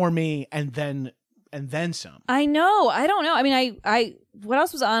for me, and then some. I know. I don't know. I mean, I what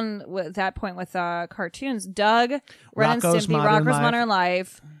else was on at that point with cartoons? Doug, Ren and Stimpy, Rocko's Modern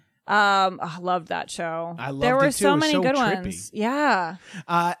Life. I loved that show. There were so many good ones. Yeah.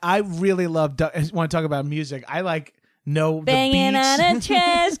 I really loved Doug. I want to talk about music. I like. No, banging the beats. on a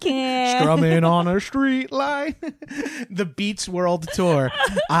trash can, strumming on a street light. The Beats World Tour.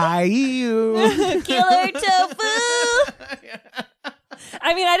 Killer tofu.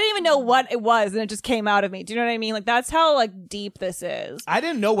 I mean, I didn't even know what it was, and it just came out of me. Do you know what I mean? Like that's how like deep this is. I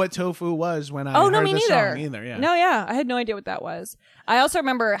didn't know what tofu was when I heard the song either. Yeah. No, yeah, I had no idea what that was. I also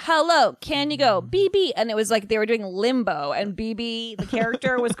remember "Hello, Can You Go, BB," and it was like they were doing Limbo, and BB, the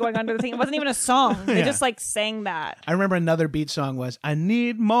character, was going under the thing. It wasn't even a song. They just like sang that. I remember another beat song was "I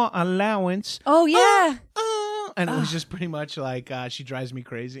Need More Allowance." Oh yeah. And it was just pretty much like she drives me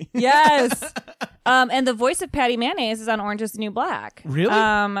crazy. Yes. And the voice of Patty Mayonnaise is on Orange Is the New Black. Really?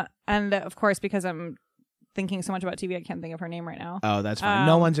 And of course, because I'm thinking so much about TV, I can't think of her name right now. Oh, that's fine.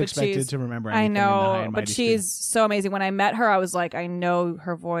 No one's expected to remember anything. I know, in the but she's so amazing. When I met her, I was like, I know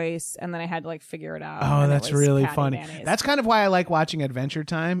her voice, and then I had to like figure it out. Oh, that's really Patty funny. Mayonnaise. That's kind of why I like watching Adventure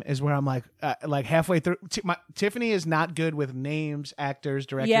Time, is where I'm like halfway through. Tiffany is not good with names, actors,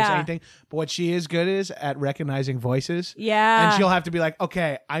 directors, anything, but what she is good is at recognizing voices. Yeah. And she'll have to be like,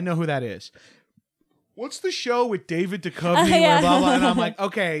 okay, I know who that is. What's the show with David Duchovny? Yeah. Blah, blah, and I'm like,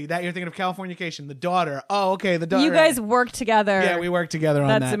 okay, that you're thinking of Californication, the daughter. Oh, okay, the daughter. You guys work together. Yeah, we work together on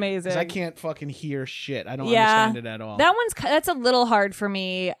that. That's amazing. 'Cause I can't fucking hear shit. I don't understand it at all. That's a little hard for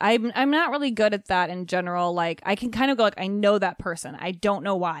me. I'm not really good at that in general. Like I can kind of go like, I know that person. I don't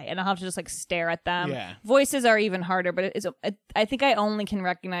know why, and I'll have to just like stare at them. Yeah. Voices are even harder, but I think I only can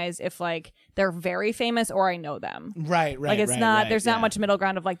recognize if like they're very famous or I know them. Right. Like it's not. There's not much middle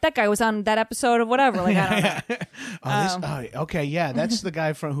ground of like that guy was on that episode of whatever. Like I don't know. Okay, yeah, that's the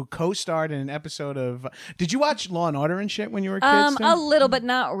guy who co-starred in an episode of. Did you watch Law and Order and shit when you were kids? A little, but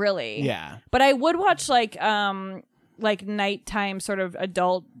not really. Yeah, but I would watch like nighttime sort of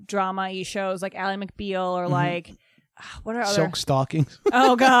adult drama-y shows like Ally McBeal or like what are other Silk Stockings.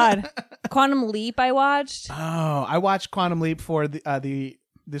 Oh God, Quantum Leap. I watched. Oh, I watched Quantum Leap for the.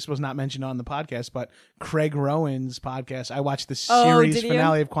 This was not mentioned on the podcast, but Craig Rowan's podcast. I watched the series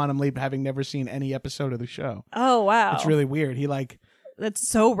finale of Quantum Leap, having never seen any episode of the show. Oh wow, it's really weird. That's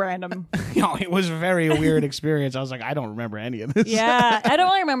so random. It was a very weird experience. I was like, I don't remember any of this. Yeah, I don't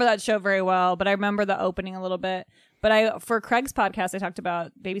really remember that show very well, but I remember the opening a little bit. But for Craig's podcast, I talked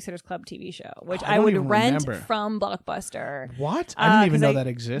about Babysitter's Club TV show, which I would rent from Blockbuster. What? I didn't even know that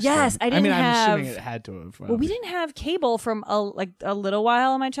existed. Yes, I didn't have. I'm assuming it had to have. Well, we didn't have cable from a little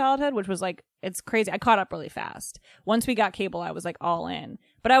while in my childhood, which was like, it's crazy. I caught up really fast. Once we got cable, I was like all in.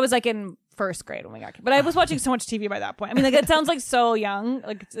 But I was like in first grade when we got cable. But I was watching so much TV by that point. I mean, like it sounds like so young.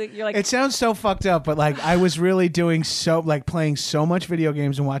 Like you're like. It sounds so fucked up, but like I was really doing playing so much video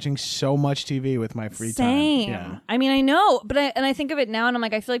games and watching so much TV with my free time. Same. Yeah. I mean, I know, but I think of it now, and I'm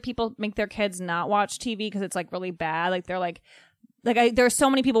like, I feel like people make their kids not watch TV because it's like really bad. Like they're like. There are so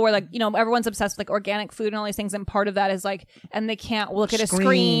many people where everyone's obsessed with like organic food and all these things, and part of that is like, and they can't look at a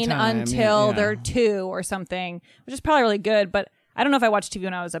screen time, until they're 2 or something, which is probably really good. But I don't know if I watched TV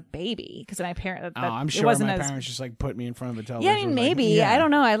when I was a baby because my parents. I'm sure my parents just like put me in front of the television. Yeah, I mean maybe I don't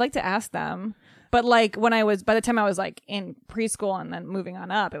know. I'd like to ask them. But like by the time I was like in preschool and then moving on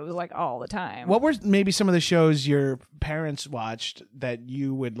up, it was like all the time. What were maybe some of the shows your parents watched that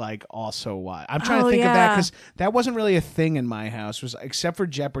you would like also watch? I'm trying to think of that because that wasn't really a thing in my house, except for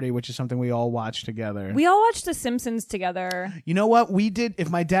Jeopardy, which is something we all watched together. We all watched The Simpsons together. You know what? We did. If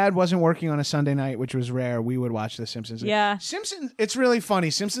my dad wasn't working on a Sunday night, which was rare, we would watch The Simpsons. Yeah. Simpsons, it's really funny.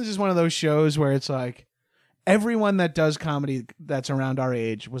 Simpsons is one of those shows where it's like everyone that does comedy that's around our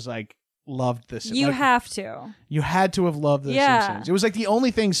age was like, loved this. You have to. You had to have loved The Simpsons. It was like the only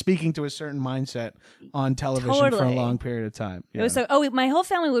thing speaking to a certain mindset on television for a long period of time. Yeah. It was so. My whole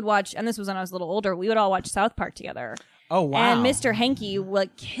family would watch, and this was when I was a little older. We would all watch South Park together. Oh wow! And Mr. Hanky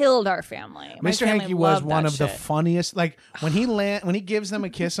like killed our family. Mr. Hanky was one of the funniest. Like when he gives them a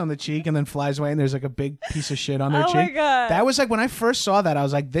kiss on the cheek and then flies away, and there's like a big piece of shit on their cheek. Oh my god! That was like when I first saw that, I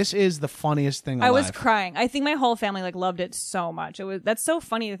was like, "This is the funniest thing alive." I was crying. I think my whole family like loved it so much. That's so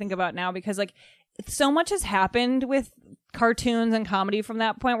funny to think about now because like so much has happened with cartoons and comedy from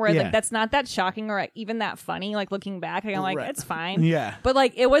that point where like that's not that shocking or even that funny. Like looking back, I'm like, it's fine. Yeah, but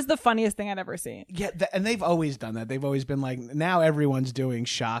like it was the funniest thing I'd ever seen. Yeah, and they've always done that. They've always been like, now everyone's doing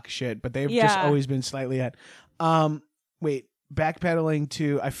shock shit, but they've just always been slightly ahead. Wait, backpedaling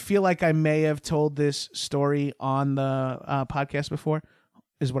to, I feel like I may have told this story on the podcast before,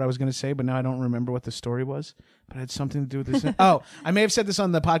 is what I was going to say, but now I don't remember what the story was. But it had something to do with this. Oh, I may have said this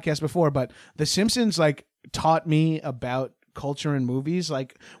on the podcast before, but The Simpsons like taught me about culture and movies.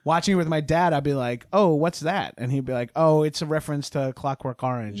 Like watching it with my dad, I'd be like, "Oh, what's that?" And he'd be like, "Oh, it's a reference to Clockwork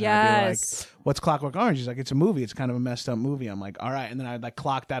Orange." Yes. And I'd be like, "What's Clockwork Orange?" He's like, "It's a movie. It's kind of a messed up movie." I'm like, "All right." And then I'd like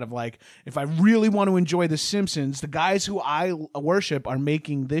clocked out of like, if I really want to enjoy The Simpsons, the guys who I worship are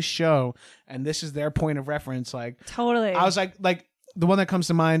making this show, and this is their point of reference. Like, totally. I was like. The one that comes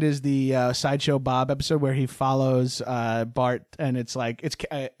to mind is the Sideshow Bob episode where he follows Bart, and it's like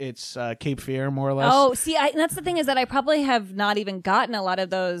it's Cape Fear more or less. Oh, see, that's the thing is that I probably have not even gotten a lot of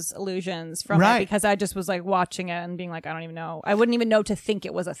those allusions from it because I just was like watching it and being like, I don't even know. I wouldn't even know to think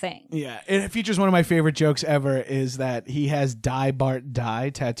it was a thing. Yeah, it features one of my favorite jokes ever is that he has Die Bart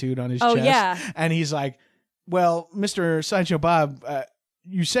Die tattooed on his chest. Yeah, and he's like, "Well, Mr. Sideshow Bob."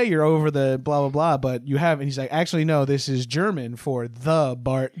 You say you're over the blah, blah, blah, but you haven't. He's like, actually, no, this is German for the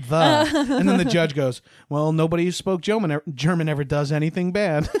Bart, the. And then the judge goes, well, nobody who spoke German ever does anything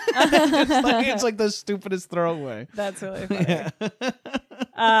bad. It's like the stupidest throwaway. That's really funny.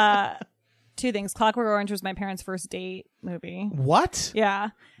 Yeah. 2 things. Clockwork Orange was my parents' first date movie. What? Yeah.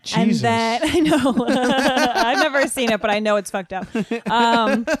 Jesus. And then, I know. I've never seen it, but I know it's fucked up.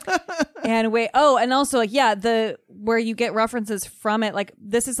 And also like, where you get references from it, like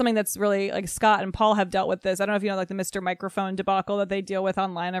this is something that's really like Scott and Paul have dealt with this. I don't know if you know like the Mr. Microphone debacle that they deal with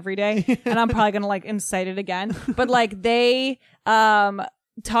online every day. And I'm probably going to like incite it again. But like they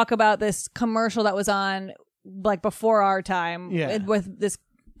talk about this commercial that was on like before our time with this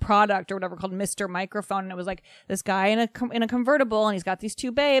product or whatever called Mr. Microphone, and it was like this guy in a convertible, and he's got these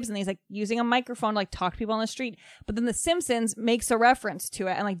 2 babes, and he's like using a microphone to like talk to people on the street. But then The Simpsons makes a reference to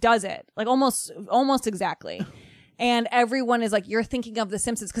it and like does it like almost exactly. and everyone is like, you're thinking of The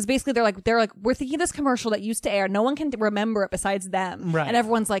Simpsons, because basically they're like, we're thinking of this commercial that used to air. No one can remember it besides them. Right. And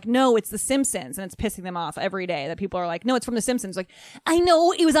everyone's like, no, it's The Simpsons, and it's pissing them off every day that people are like, no, it's from The Simpsons. Like, I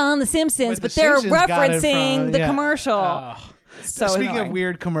know it was on The Simpsons, but they're Simpsons got it referencing from- the yeah. commercial. Oh. So Speaking annoying. of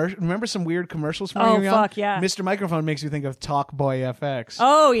weird commercial, remember some weird commercials from when you were young? fuck, yeah. Mr. Microphone makes me think of Talk Boy FX.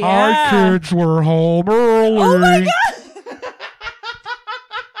 Oh yeah. kids, we're home early. Oh my god.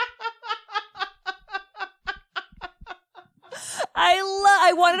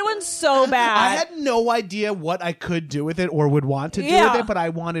 I wanted one so bad. I had no idea what I could do with it or would want to do Yeah. with it, but I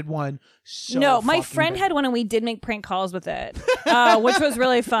wanted one so No, my fucking friend bad. had one, and we did make prank calls with it, which was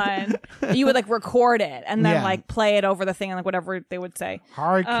really fun. You would like record it and then Yeah. like play it over the thing and like whatever they would say.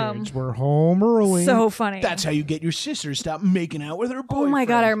 Hi kids, we're home early. So funny. That's how you get your sister to stop making out with her boyfriend. Oh my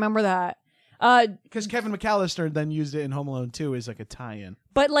god, I remember that. Because Kevin McAllister then used it in Home Alone 2 as like a tie-in.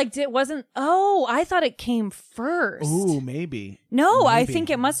 But like, it wasn't. Oh, I thought it came first. Ooh, maybe. No, I Maybe. think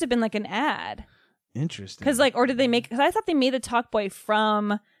it must have been like an ad. Interesting. Because like, or did they make? Because I thought they made the Talk Boy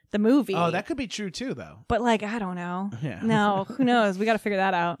from the movie. Oh, that could be true too, though. But like, I don't know. Yeah. No, who knows? We got to figure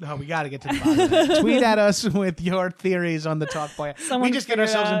that out. No, we got to get to the bottom of that. Tweet at us with your theories on the Talk Boy. Someone we just get figure it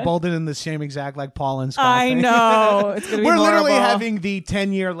ourselves out. emboldened in the same exact like Paul and Scott I thing. know. It's gonna be We're literally horrible. having the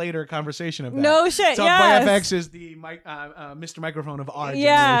 10-year later conversation of that. No shit, Talk yes. Boy FX is the Mr. Microphone of our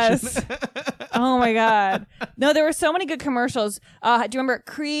Yes. generation. Oh my god. No, there were so many good commercials. Do you remember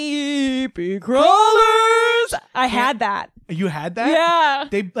Creepy Crawlers? I had that. You had that? Yeah.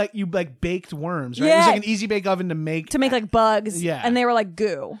 They you baked worms, right? It Yeah. was like an easy bake oven to make Like bugs. Yeah. And they were like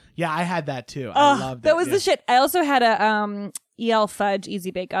goo. Yeah, I had that too. Oh, I loved it. that was yeah. the shit. I also had a EL Fudge Easy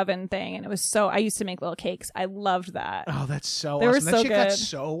Bake Oven thing, and it was so. I used to make little cakes. I loved that. Oh, that's so They were awesome. That so shit got good.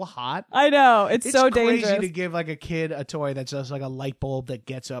 so hot. I know it's so crazy dangerous. to give like a kid a toy that's just like a light bulb that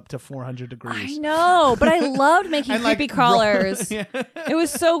gets up to 400 I degrees. know, but I loved making And, like, creepy crawlers. Yeah. It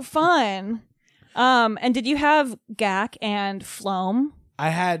was so fun. And did you have Gak and Floam? I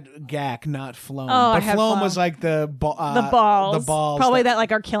had Gak, not Floam. Oh, I but had Floam Floam. was like the balls. The balls. Probably that that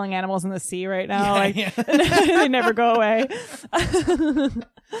like are killing animals in the sea right now. Yeah, like yeah. they never go away.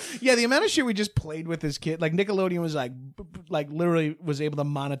 Yeah, the amount of shit we just played with as kid, like Nickelodeon was like literally was able to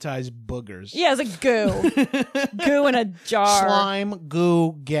monetize boogers. Yeah, it was like goo. Goo in a jar. Slime,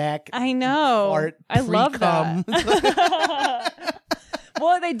 goo, Gak. I know. Fart, I love pre-cum. that.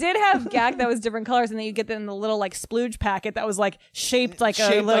 Well, they did have Gak that was different colors, and then you get them in the little like splooge packet that was like shaped like a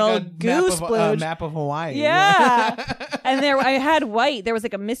Shaped little like a goo splooge. map of Hawaii. Yeah. And there I had white. There was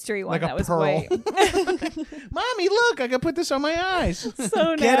like a mystery one Like a that was pearl. white. Mommy, look, I can put this on my eyes.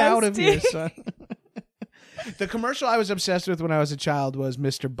 So Get out of nasty. here, son. The commercial I was obsessed with when I was a child was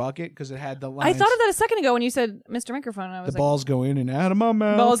Mr. Bucket because it had the I lines. thought of that a second ago when you said Mr. Microphone. And I the was like, balls go in and out of my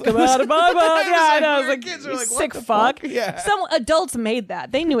mouth. balls come out of my mouth. Yeah, I know. I was like, kids are like, what sick the fuck. Yeah. Some adults made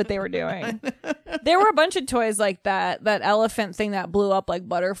that. They knew what they were doing. There were a bunch of toys like that. That elephant thing that blew up like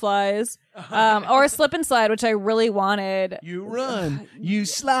butterflies. Or a slip and slide, which I really wanted. You run, you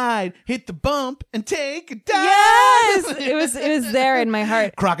slide, hit the bump, and take a dive. Yes, it was there in my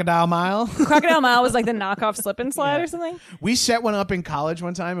heart. Crocodile Mile. Crocodile Mile was like the knockoff slip and slide or something. We set one up in college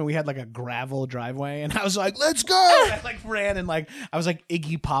one time, and we had like a gravel driveway, and I was like, "Let's go!" I like ran and like I was like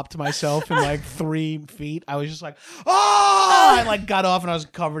Iggy popped myself in like 3 feet. I was just like, "Oh!" I like got off, and I was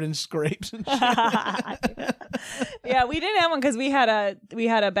covered in scrapes and shit. Yeah, we didn't have one because we had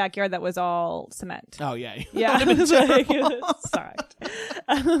a backyard that was all cement. Oh yeah, Yeah, That would've been terrible. sucked.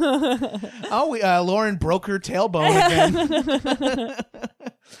 Oh, Lauren broke her tailbone again.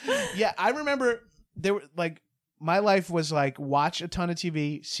 Yeah, I remember there were like my life was like watch a ton of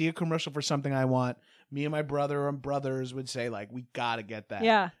TV, see a commercial for something I want. Me and my brother and brothers would say like, "We gotta get that."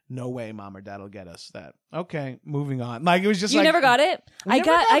 Yeah. No way, mom or dad will get us that. Okay, moving on. Like it was just You like never got it? we I never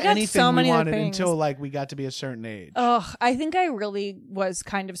got anything so we many other wanted things. until like we got to be a certain age. Ugh, I think I really was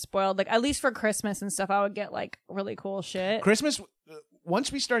kind of spoiled. Like at least for Christmas and stuff, I would get like really cool shit. Christmas.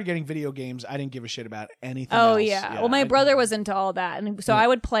 Once we started getting video games, I didn't give a shit about anything Oh else. yeah. Well, my brother was into all that, and so I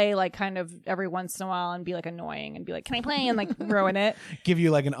would play like kind of every once in a while and be like annoying and be like, "Can I play?" and like ruin it. give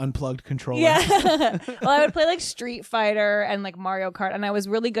you like an unplugged controller. Yeah. Well, I would play like Street Fighter and like Mario Kart, and I was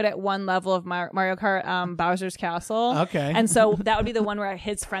really good at one level of Mario Kart, Bowser's Castle. Okay. And so that would be the one where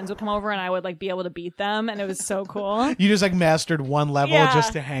his friends would come over and I would like be able to beat them, and it was so cool. You just like mastered one level Yeah.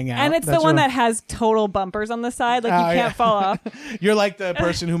 just to hang out. And it's That's the one what- that has total bumpers on the side, like Oh, you yeah. can't fall off. You're like the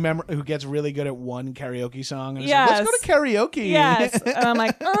person who gets really good at one karaoke song and is Yes. like, let's go to karaoke. Yes. And I'm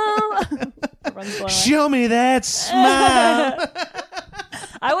like, oh. Everyone's blowing. Show me that smile.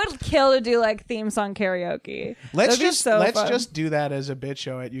 I would kill to do like theme song karaoke. Let's That'd be so fun. just do that as a bit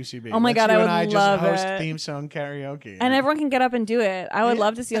show at UCB. Oh my God, you I and would I love just host it. theme song karaoke. And everyone can get up and do it. I would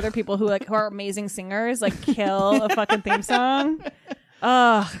love to see other people who are amazing singers like kill a fucking theme song.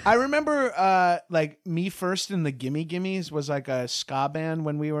 I remember like Me First and the Gimme Gimmes was like a ska band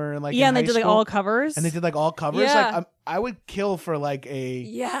when we were like in and they high did like school. all covers. And they did like all covers. Yeah. Like I would kill for like a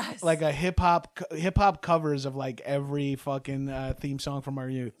hip hop covers of like every fucking theme song from our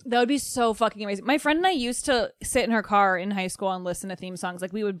youth. That would be so fucking amazing. My friend and I used to sit in her car in high school and listen to theme songs.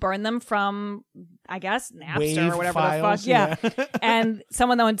 Like we would burn them from, I guess, Napster Wave or whatever files, the fuck. Yeah. And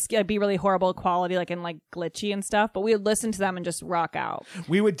some of them would be really horrible quality, like and like glitchy and stuff. But we would listen to them and just rock out.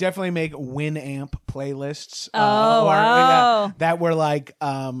 We would definitely make Winamp playlists. That were like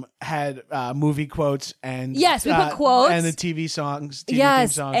had movie quotes and yes, we put quotes and the TV songs. TV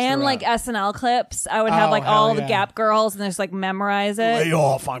yes, theme songs and like SNL clips. I would have like all the Gap girls and just like memorize it. Lay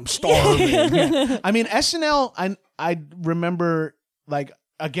off, I'm starving. Yeah. I mean SNL. I remember like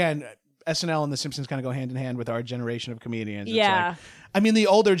again. SNL and The Simpsons kind of go hand in hand with our generation of comedians. It's like, I mean, the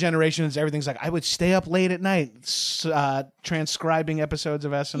older generations, everything's like, I would stay up late at night transcribing episodes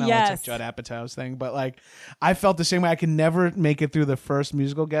of SNL. Yes. It's like Judd Apatow's thing. But like, I felt the same way. I could never make it through the first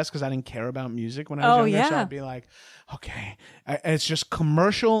musical guest because I didn't care about music when I was younger. So I'd be like, okay, it's just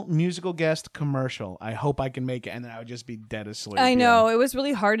commercial, musical guest, commercial. I hope I can make it. And then I would just be dead asleep. I know. It was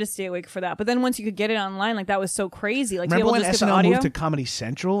really hard to stay awake for that. But then once you could get it online, like that was so crazy. Like, remember when just get the SNL audio? moved to Comedy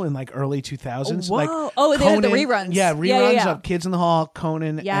Central in like early 2000s? Whoa. Like They had the reruns. Yeah, reruns Yeah. of Kids in the Hall,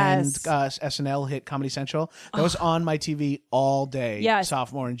 Conan, Yes. and SNL hit Comedy Central. That was on my TV all day, Yes.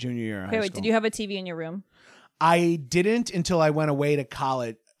 sophomore and junior year of high Wait, school. did you have a TV in your room? I didn't until I went away to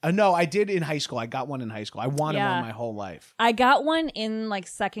college. No, I did in high school. I got one in high school. I wanted one my whole life. I got one in like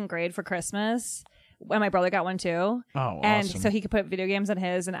second grade for Christmas. And my brother got one too. Oh, awesome. And so he could put video games on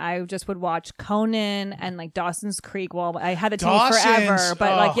his, and I just would watch Conan and like Dawson's Creek while I had the TV forever.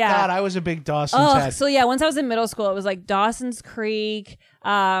 But like, yeah. God, I was a big Dawson's head. So yeah, once I was in middle school, it was like Dawson's Creek.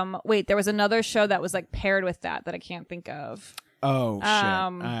 Wait, there was another show that was like paired with that I can't think of. Oh, shit.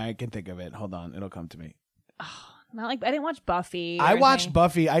 I can think of it. Hold on. It'll come to me. Not like I didn't watch Buffy. I watched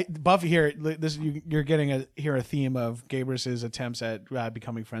Buffy. Buffy here. This you're getting a theme of Gabrus's attempts at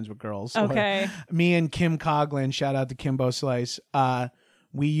becoming friends with girls. Okay. Me and Kim Coughlin. Shout out to Kimbo Slice.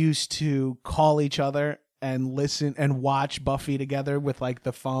 We used to call each other and listen and watch Buffy together with like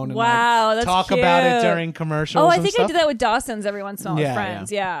the phone. And, wow, that's talk cute. about it during commercials. Oh, I and think stuff. I did that with Dawson's every once in a while with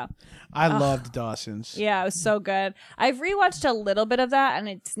friends. Yeah. I loved Dawson's. Yeah, it was so good. I've rewatched a little bit of that, and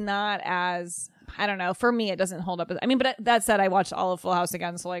it's not as, I don't know. For me, it doesn't hold up. I mean, but that said, I watched all of Full House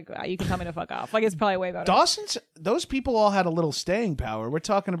again, so like, you can tell me to fuck off. Like, it's probably way better. Dawson's, those people all had a little staying power. We're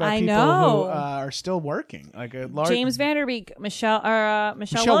talking about people who are still working. Like a large James Vanderbeek, Michelle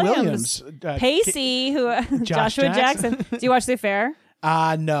Williams. Pacey, Joshua Jackson. Do you watch The Affair?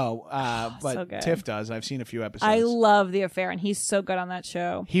 No, but so good. Tiff does. I've seen a few episodes. I love The Affair, and he's so good on that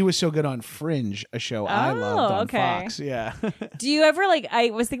show. He was so good on Fringe, a show I loved on Fox. Yeah. Do you ever like?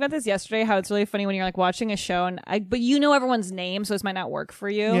 I was thinking about this yesterday. How it's really funny when you're like watching a show, but you know everyone's name, so this might not work for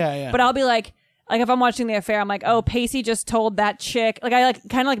you. Yeah. But I'll be like if I'm watching The Affair, I'm like, oh, Pacey just told that chick. Like I like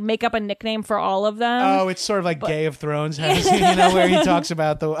kind of like make up a nickname for all of them. Oh, it's sort of like Game of Thrones has, where he talks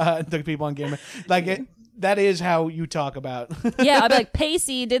about the people on Game of that is how you talk about. Yeah, I'd be like,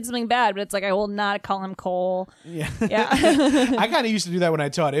 Pacey did something bad, but it's like I will not call him Cole. Yeah. I kind of used to do that when I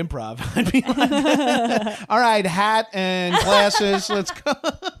taught improv. I'd be like, all right, hat and glasses, let's go.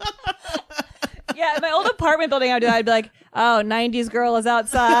 Yeah, in my old apartment building, I'd be like, oh, 90s girl is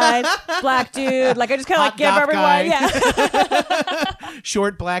outside, black dude. Like, I just kind of like give everyone. Guy. Yeah.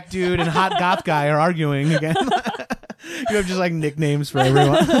 Short black dude and hot goth guy are arguing again. You have just like nicknames for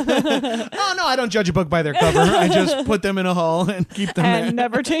everyone. Oh, no, I don't judge a book by their cover. I just put them in a hole and keep them there. And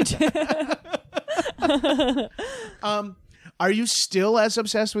never change it. Are you still as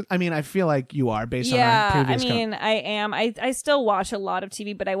obsessed with? I mean, I feel like you are based on our previous. I mean, I am. I still watch a lot of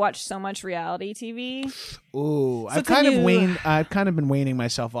TV, but I watch so much reality TV. Ooh, I've kind of been waning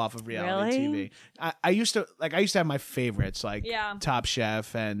myself off of reality TV. I used to have my favorites like Top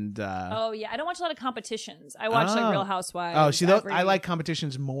Chef and. Oh yeah, I don't watch a lot of competitions. I watch like Real Housewives. Oh, see, I like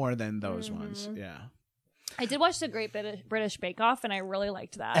competitions more than those ones. Yeah. I did watch the Great British Bake Off, and I really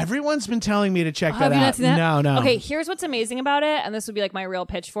liked that. Everyone's been telling me to check that have you out. not seen that? No. Okay, here's what's amazing about it, and this would be like my real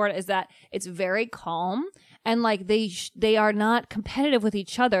pitch for it, is that it's very calm, and like they are not competitive with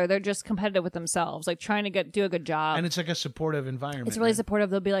each other. They're just competitive with themselves, like trying to do a good job. And it's like a supportive environment. It's really supportive.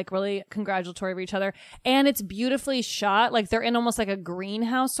 They'll be like really congratulatory of each other, and it's beautifully shot. Like they're in almost like a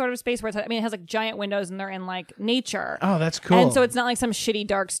greenhouse sort of space where it's, I mean, it has like giant windows and they're in like nature. Oh, that's cool. And so it's not like some shitty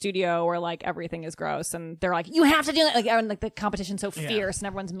dark studio where like everything is gross and they're like, you have to do it. Like, and, like the competition's so fierce and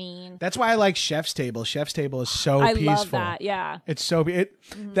everyone's mean. That's why I like Chef's Table. Chef's Table is so I peaceful. love that. Yeah. It's so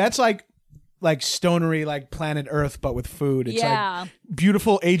that's like stonery, like Planet Earth, but with food. It's like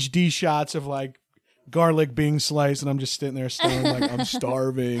beautiful HD shots of like garlic being sliced, and I'm just sitting there stoned like I'm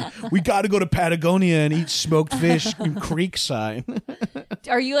starving. We got to go to Patagonia and eat smoked fish in Creekside.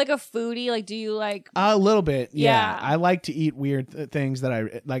 Are you like a foodie? Like, do you like a little bit? Yeah. Yeah. I like to eat weird things that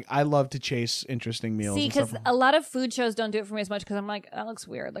I like. I love to chase interesting meals. See, and because stuff. a lot of food shows don't do it for me as much because I'm like, that looks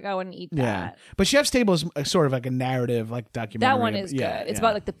weird. Like, I wouldn't eat that. Yeah, but Chef's Table is sort of like a narrative, like documentary. That one is good. It's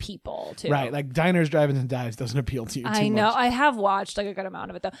about like the people too. Right, like Diners, Drive-ins, and Dives doesn't appeal to you. I know. Much. I have watched like a good amount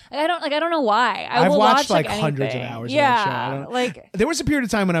of it though. I don't know why. I've will watched watch, like hundreds of anything. hours. Yeah, of that show. I don't, like there was a period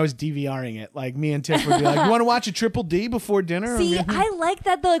of time when I was DVRing it. Like me and Tiff would be like, "You want to watch a Triple D before dinner?" See, I like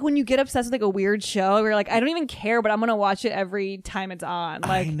that though. Like when you get obsessed with like a weird show, where you're like, I don't even care, but I'm gonna watch it every time it's on.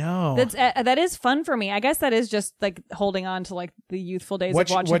 Like, I know that is fun for me. I guess that is just like holding on to like the youthful days of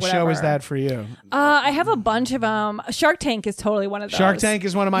watching what whatever. show is that for you? I have a bunch of them. Shark Tank is totally one of those. Shark Tank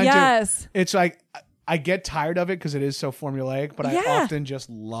is one of mine too. Yes. It's like I get tired of it because it is so formulaic, but I often just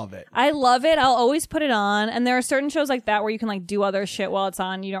love it. I love it. I'll always put it on. And there are certain shows like that where you can like do other shit while it's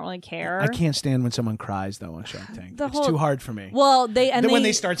on. You don't really care. I can't stand when someone cries though on Shark Tank. It's too hard for me. Well, when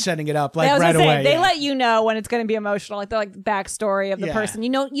they start setting it up like I was right gonna say, away. They let you know when it's going to be emotional. Like the backstory of the person. You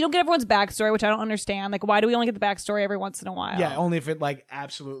know, you don't get everyone's backstory, which I don't understand. Like, why do we only get the backstory every once in a while? Yeah, only if it like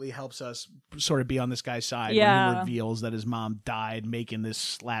absolutely helps us sort of be on this guy's side Yeah. when he reveals that his mom died making this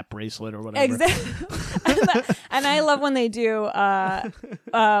slap bracelet or whatever. Exactly. And I love when they do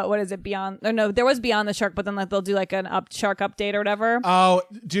what is it, Beyond, or no, there was Beyond the Shark, but then like they'll do like an shark update or whatever. Oh,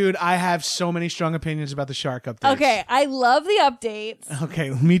 dude, I have so many strong opinions about the shark updates. Okay, I love the updates. Okay,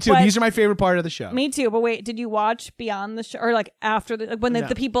 me too. These are my favorite part of the show. Me too. But wait, did you watch Beyond the Shark, or like after when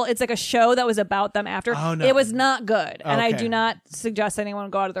the people? It's like a show that was about them after. Oh, no. It was not good, and I Okay. do not suggest anyone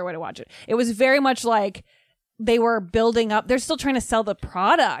go out of their way to watch it. It was very much like they were building up. They're still trying to sell the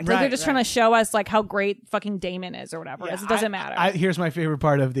product. Like they're just trying to show us like how great fucking Damon is or whatever. It doesn't matter. Here's my favorite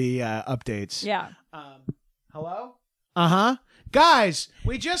part of the updates. Yeah. Hello? Uh-huh. Guys,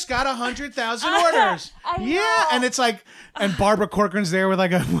 we just got 100,000 orders. Yeah, and it's like, and Barbara Corcoran's there with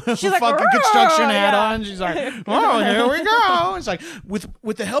like a fucking construction hat on. She's like, oh, here we go. It's like,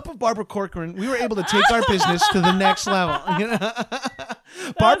 with the help of Barbara Corcoran, we were able to take our business to the next level.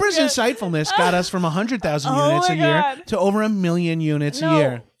 Barbara's insightfulness got us from 100,000 units a year to over 1 million units a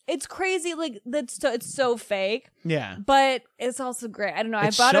year. It's crazy. Like it's so fake. Yeah. But it's also great. I don't know. I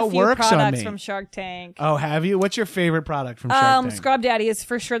It bought so a few works on products me. from Shark Tank. Oh, have you? What's your favorite product from Shark Tank? Scrub Daddy is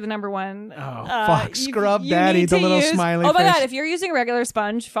for sure the number one. Oh, fuck. Scrub Daddy, need the to little use, smiley Oh my face. God, if you're using regular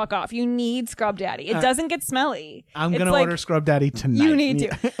sponge, fuck off. You need Scrub Daddy. It doesn't get smelly. I'm going to order Scrub Daddy tonight. You need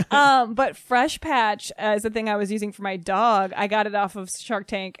to. But Fresh Patch is the thing I was using for my dog. I got it off of Shark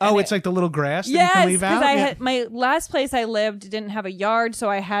Tank. Oh, it's like the little grass that you can leave out? Because had my last place I lived didn't have a yard, so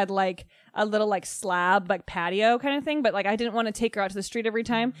I had like a little like slab, like patio kind of thing. But like I didn't want to take her out to the street every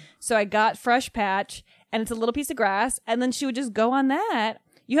time. So I got Fresh Patch, and it's a little piece of grass. And then she would just go on that.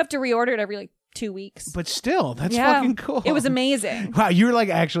 You have to reorder it every like 2 weeks. But still, that's fucking cool. It was amazing. Wow, you were like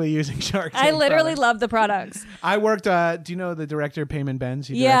actually using Shark Tank. I literally products. love the products. I worked, do you know the director Payman Benz?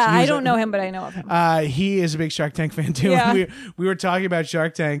 I don't know him, but I know of him. He is a big Shark Tank fan too. Yeah. We were talking about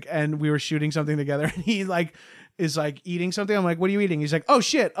Shark Tank and we were shooting something together and he like is like eating something. I'm like, what are you eating? He's like, oh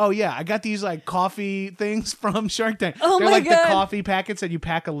shit. Oh yeah. I got these like coffee things from Shark Tank. Oh They're my like God. the coffee packets that you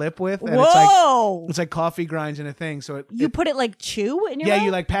pack a lip with. And Whoa. It's like coffee grinds in a thing. So You put it like chew in your mouth? you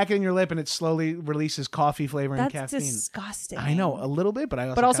like pack it in your lip and it slowly releases coffee flavor and That's caffeine. disgusting. I know a little bit,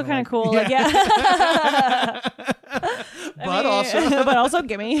 but also kind of cool. Yeah. Like, yeah. but also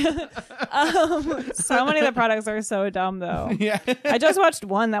gimme. So many of the products are so dumb though. Yeah. I just watched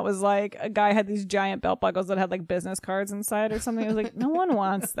one that was like a guy had these giant belt buckles that had like business cards inside or something. I was like, no one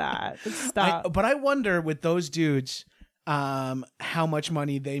wants that. Just stop. But I wonder with those dudes, how much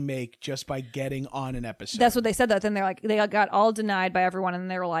money they make just by getting on an episode. That's what they said. That then they're like, they got all denied by everyone, and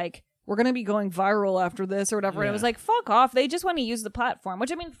they were like, we're gonna be going viral after this or whatever. And it was like, fuck off. They just want to use the platform,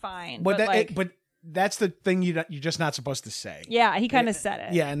 which I mean, fine. But that's the thing you're just not supposed to say. Yeah, he kind of said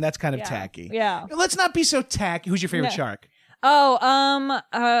it. Yeah, and that's kind of tacky. Yeah. Let's not be so tacky. Who's your favorite shark? Oh,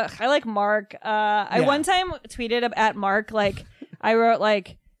 I like Mark. I one time tweeted at Mark, like, I wrote,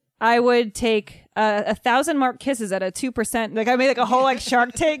 like, I would take 1,000 mark kisses at a 2%. Like I made like a whole like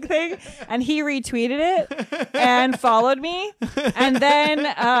Shark Tank thing, and he retweeted it and followed me. And then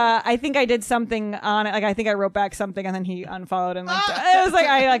I think I did something on it. Like I think I wrote back something, and then he unfollowed and like it was like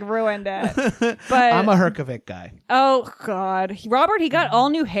I like ruined it. But I'm a Herkovic guy. Oh God, Robert, he got all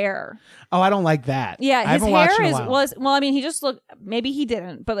new hair. Oh, I don't like that. Yeah, his hair was well. I mean, he just looked. Maybe he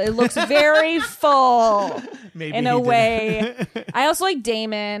didn't, but it looks very full. Maybe in a way. I also like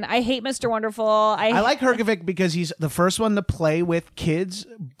Damon. I hate Mr. Wonderful. I like Herkovic because he's the first one to play with kids,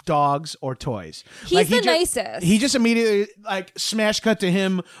 dogs, or toys. He's the nicest. He just immediately like smash cut to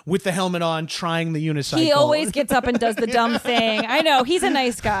him with the helmet on, trying the unicycle. He always gets up and does the dumb thing. I know he's a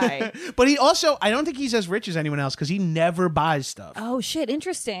nice guy, but he also I don't think he's as rich as anyone else because he never buys stuff. Oh shit,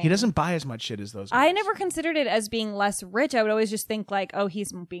 interesting. He doesn't buy as much shit as those guys. I never considered it as being less rich. I would always just think like, oh,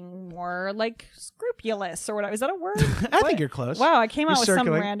 he's being more like scrupulous or whatever. Is that a word? I think you're close. Wow, I came out with circling.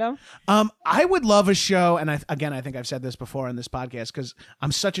 something random. I would love a show, and I think I've said this before in this podcast because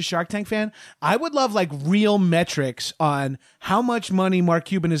I'm such a Shark Tank fan. I would love like real metrics on how much money Mark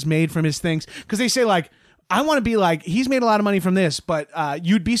Cuban has made from his things because they say like, I want to be like, he's made a lot of money from this, but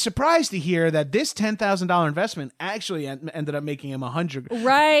you'd be surprised to hear that this $10,000 investment actually ended up making him $100,000.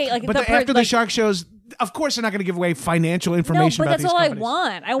 Right. Like, but after the shark shows, of course, they're not going to give away financial information. No, but about that's all companies. I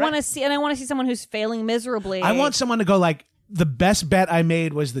want. I want to see, and I want to see someone who's failing miserably. I want someone to go like, the best bet I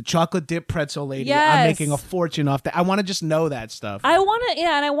made was the chocolate dip pretzel lady. Yes. I'm making a fortune off that. I want to just know that stuff. I want to,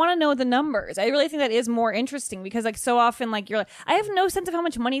 and I want to know the numbers. I really think that is more interesting because, like, so often, like, you're like, I have no sense of how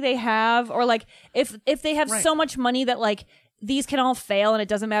much money they have, or like, if they have so much money that like these can all fail and it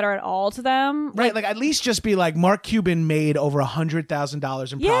doesn't matter at all to them. Right, like at least just be like Mark Cuban made over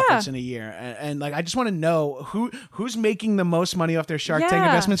 $100,000 in profits in a year, and like I just want to know who's making the most money off their Shark Tank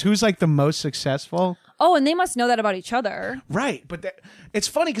investments, who's like the most successful. Oh, and they must know that about each other. Right. But it's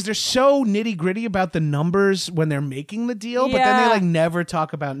funny because they're so nitty gritty about the numbers when they're making the deal, but then they like never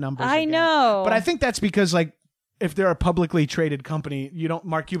talk about numbers. I know. But I think that's because like if they're a publicly traded company,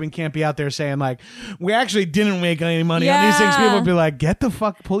 Mark Cuban can't be out there saying like, we actually didn't make any money on these things. People would be like, get the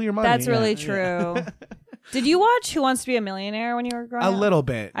fuck, pull your money. That's really true. Did you watch Who Wants to Be a Millionaire when you were growing up? A little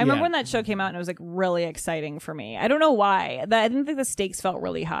bit. I remember when that show came out and it was like really exciting for me. I don't know why. I didn't think the stakes felt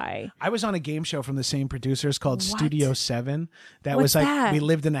really high. I was on a game show from the same producers called Studio 7. That What's was like that? we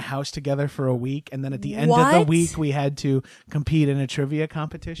lived in a house together for a week, and then at the end of the week we had to compete in a trivia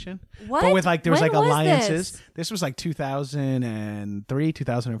competition. What? But with like there was When like was alliances. This was like 2003,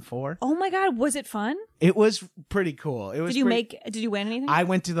 2004. Oh my God, was it fun? It was pretty cool. It was. Did you win anything? I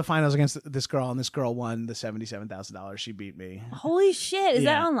went to the finals against this girl, and this girl won the $77,000. She beat me. Holy shit! Is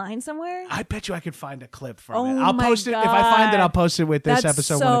that online somewhere? I bet you I could find a clip from Oh it. I'll my post it if I God. find it. I'll post it with this That's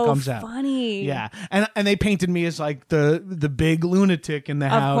episode so when it comes out. Funny. Yeah, and they painted me as like the big lunatic in the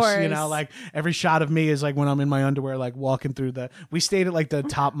house. course. You know, like every shot of me is like when I'm in my underwear, like walking through the. We stayed at like the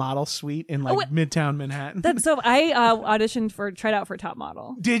top model suite in like Midtown Manhattan. So I tried out for Top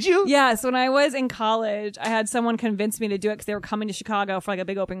Model. Did you? Yes, when I was in college, I had someone convince me to do it because they were coming to Chicago for like a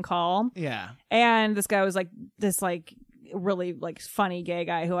big open call. Yeah. And this guy was like this like really like funny gay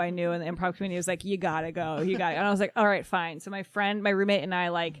guy who I knew in the improv community was like, you gotta go. And I was like, all right, fine. So my roommate and I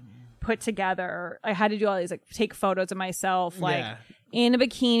like put together, I had to do all these like take photos of myself like in a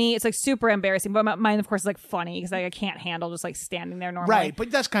bikini. It's like super embarrassing, but mine of course is like funny because like, I can't handle just like standing there normally. Right, but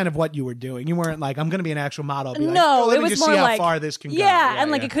that's kind of what you were doing. You weren't like, I'm going to be an actual model. Be like, No, let it me was just more see like how far this can go. Yeah,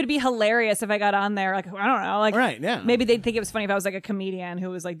 and like it could be hilarious if I got on there. Like I don't know, like Right, yeah. maybe they'd think it was funny if I was like a comedian who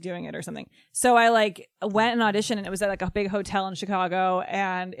was like doing it or something. So I like went and auditioned, and it was at like a big hotel in Chicago,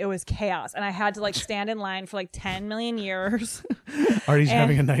 and it was chaos. And I had to like stand in line for like 10 million years. Artie's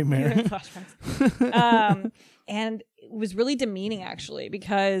having a nightmare. And it was really demeaning actually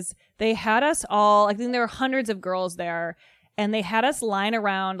because they had us all, I think there were hundreds of girls there, and they had us line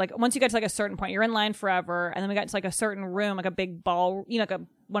around, like once you got to like a certain point, you're in line forever. And then we got to like a certain room, like a big ball, you know, like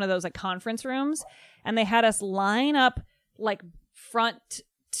one of those like conference rooms. And they had us line up like front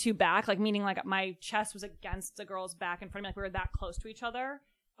to back, like meaning like my chest was against the girl's back in front of me. Like we were that close to each other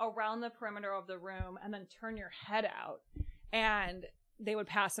around the perimeter of the room, and then turn your head out. And they would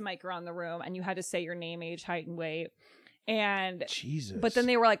pass a mic around the room, and you had to say your name, age, height, and weight. And Jesus. But then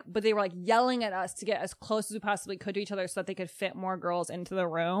they were like yelling at us to get as close as we possibly could to each other so that they could fit more girls into the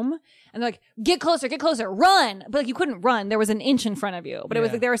room. And they're like, get closer, run. But like you couldn't run. There was an inch in front of you. But it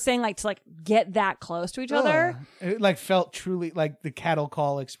was like they were saying like to like get that close to each other. It like felt truly like the cattle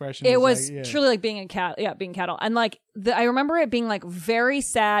call expression. It was truly like being a cat. Yeah, being cattle. And like I remember it being like very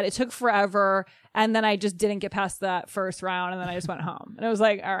sad. It took forever. And then I just didn't get past that first round, and then I just went home. And it was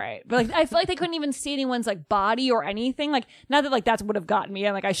like, all right. But like, I feel like they couldn't even see anyone's like body or anything. Like, not that like that would have gotten me,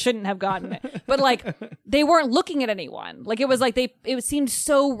 and like I shouldn't have gotten it. But like, they weren't looking at anyone. Like it was like it seemed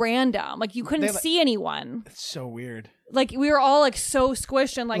so random. Like you couldn't see anyone. It's so weird. Like we were all like so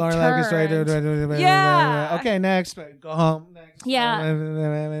squished and like Lauren turned. Lapkus, Yeah. Okay, next. Go home. Next.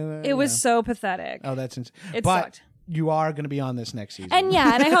 Yeah. It was so pathetic. Oh, that's insane. It but sucked. You are going to be on this next season. And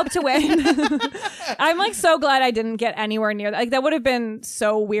I hope to win. I'm like so glad I didn't get anywhere near that. Like that would have been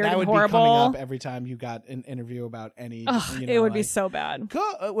so weird that and would horrible. be coming up every time you got an interview about any. It would be so bad.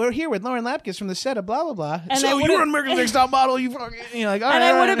 We're here with Lauren Lapkus from the set of blah blah blah. And so you were on America's Next Top Model. You're like, all right. And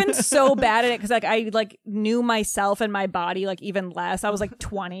I would have been so bad at it because like I like knew myself and my body like even less. I was like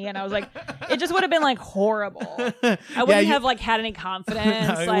 20, and I was like, it just would have been like horrible. I wouldn't have like had any confidence.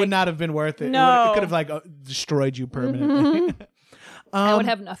 No, it like, would not have been worth it. No. It could have like destroyed you permanently. I would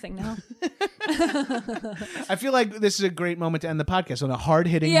have nothing now. I feel like this is a great moment to end the podcast on a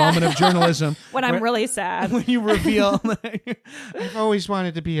hard-hitting moment of journalism. When I'm really sad. When you reveal, I've always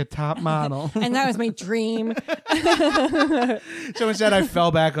wanted to be a top model. And that was my dream. So instead I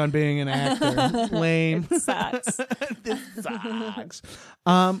fell back on being an actor. Lame. It sucks. This sucks.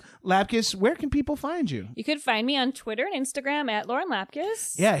 Lapkus, where can people find you? You could find me on Twitter and Instagram at Lauren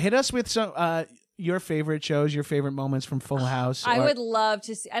Lapkus. Yeah, hit us with some your favorite shows, your favorite moments from Full House. I would love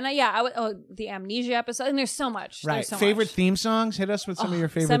to see, and I would. Oh, the Amnesia episode, and there's so much. Right, There's so favorite much. theme songs. Hit us with some of your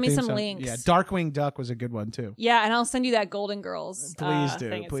favorite. Send me theme some songs. links. Yeah, Darkwing Duck was a good one too. Yeah, and I'll send you that Golden Girls. Please do,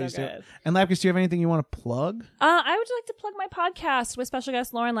 thing. It's please so do. good. And Lapkus, do you have anything you want to plug? I would like to plug my podcast with special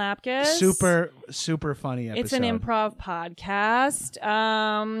guest Lauren Lapkus. Super funny episode. It's an improv podcast,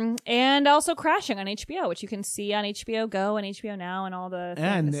 and also Crashing on HBO, which you can see on HBO Go and HBO Now and all the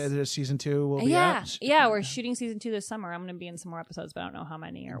And things. season 2 will be out. Yeah, we're shooting season 2 this summer. I'm going to be in some more episodes, but I don't know how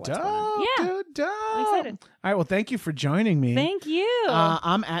many or what's going on. Yeah, dude, dope. I'm excited. All right, well, thank you for joining me. Thank you.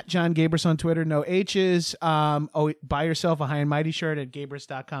 I'm at John Gabris on Twitter, no H's. Buy yourself a High and Mighty shirt at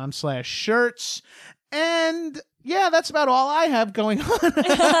Gabris.com/shirts. And yeah, that's about all I have going on.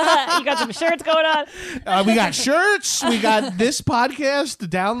 You got some shirts going on. We got shirts. We got this podcast.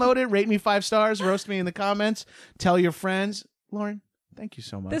 Download it. Rate me 5 stars. Roast me in the comments. Tell your friends. Lauren, thank you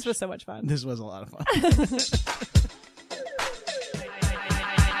so much. This was so much fun. This was a lot of fun.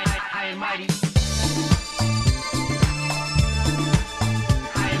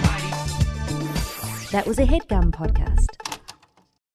 That was a HeadGum podcast.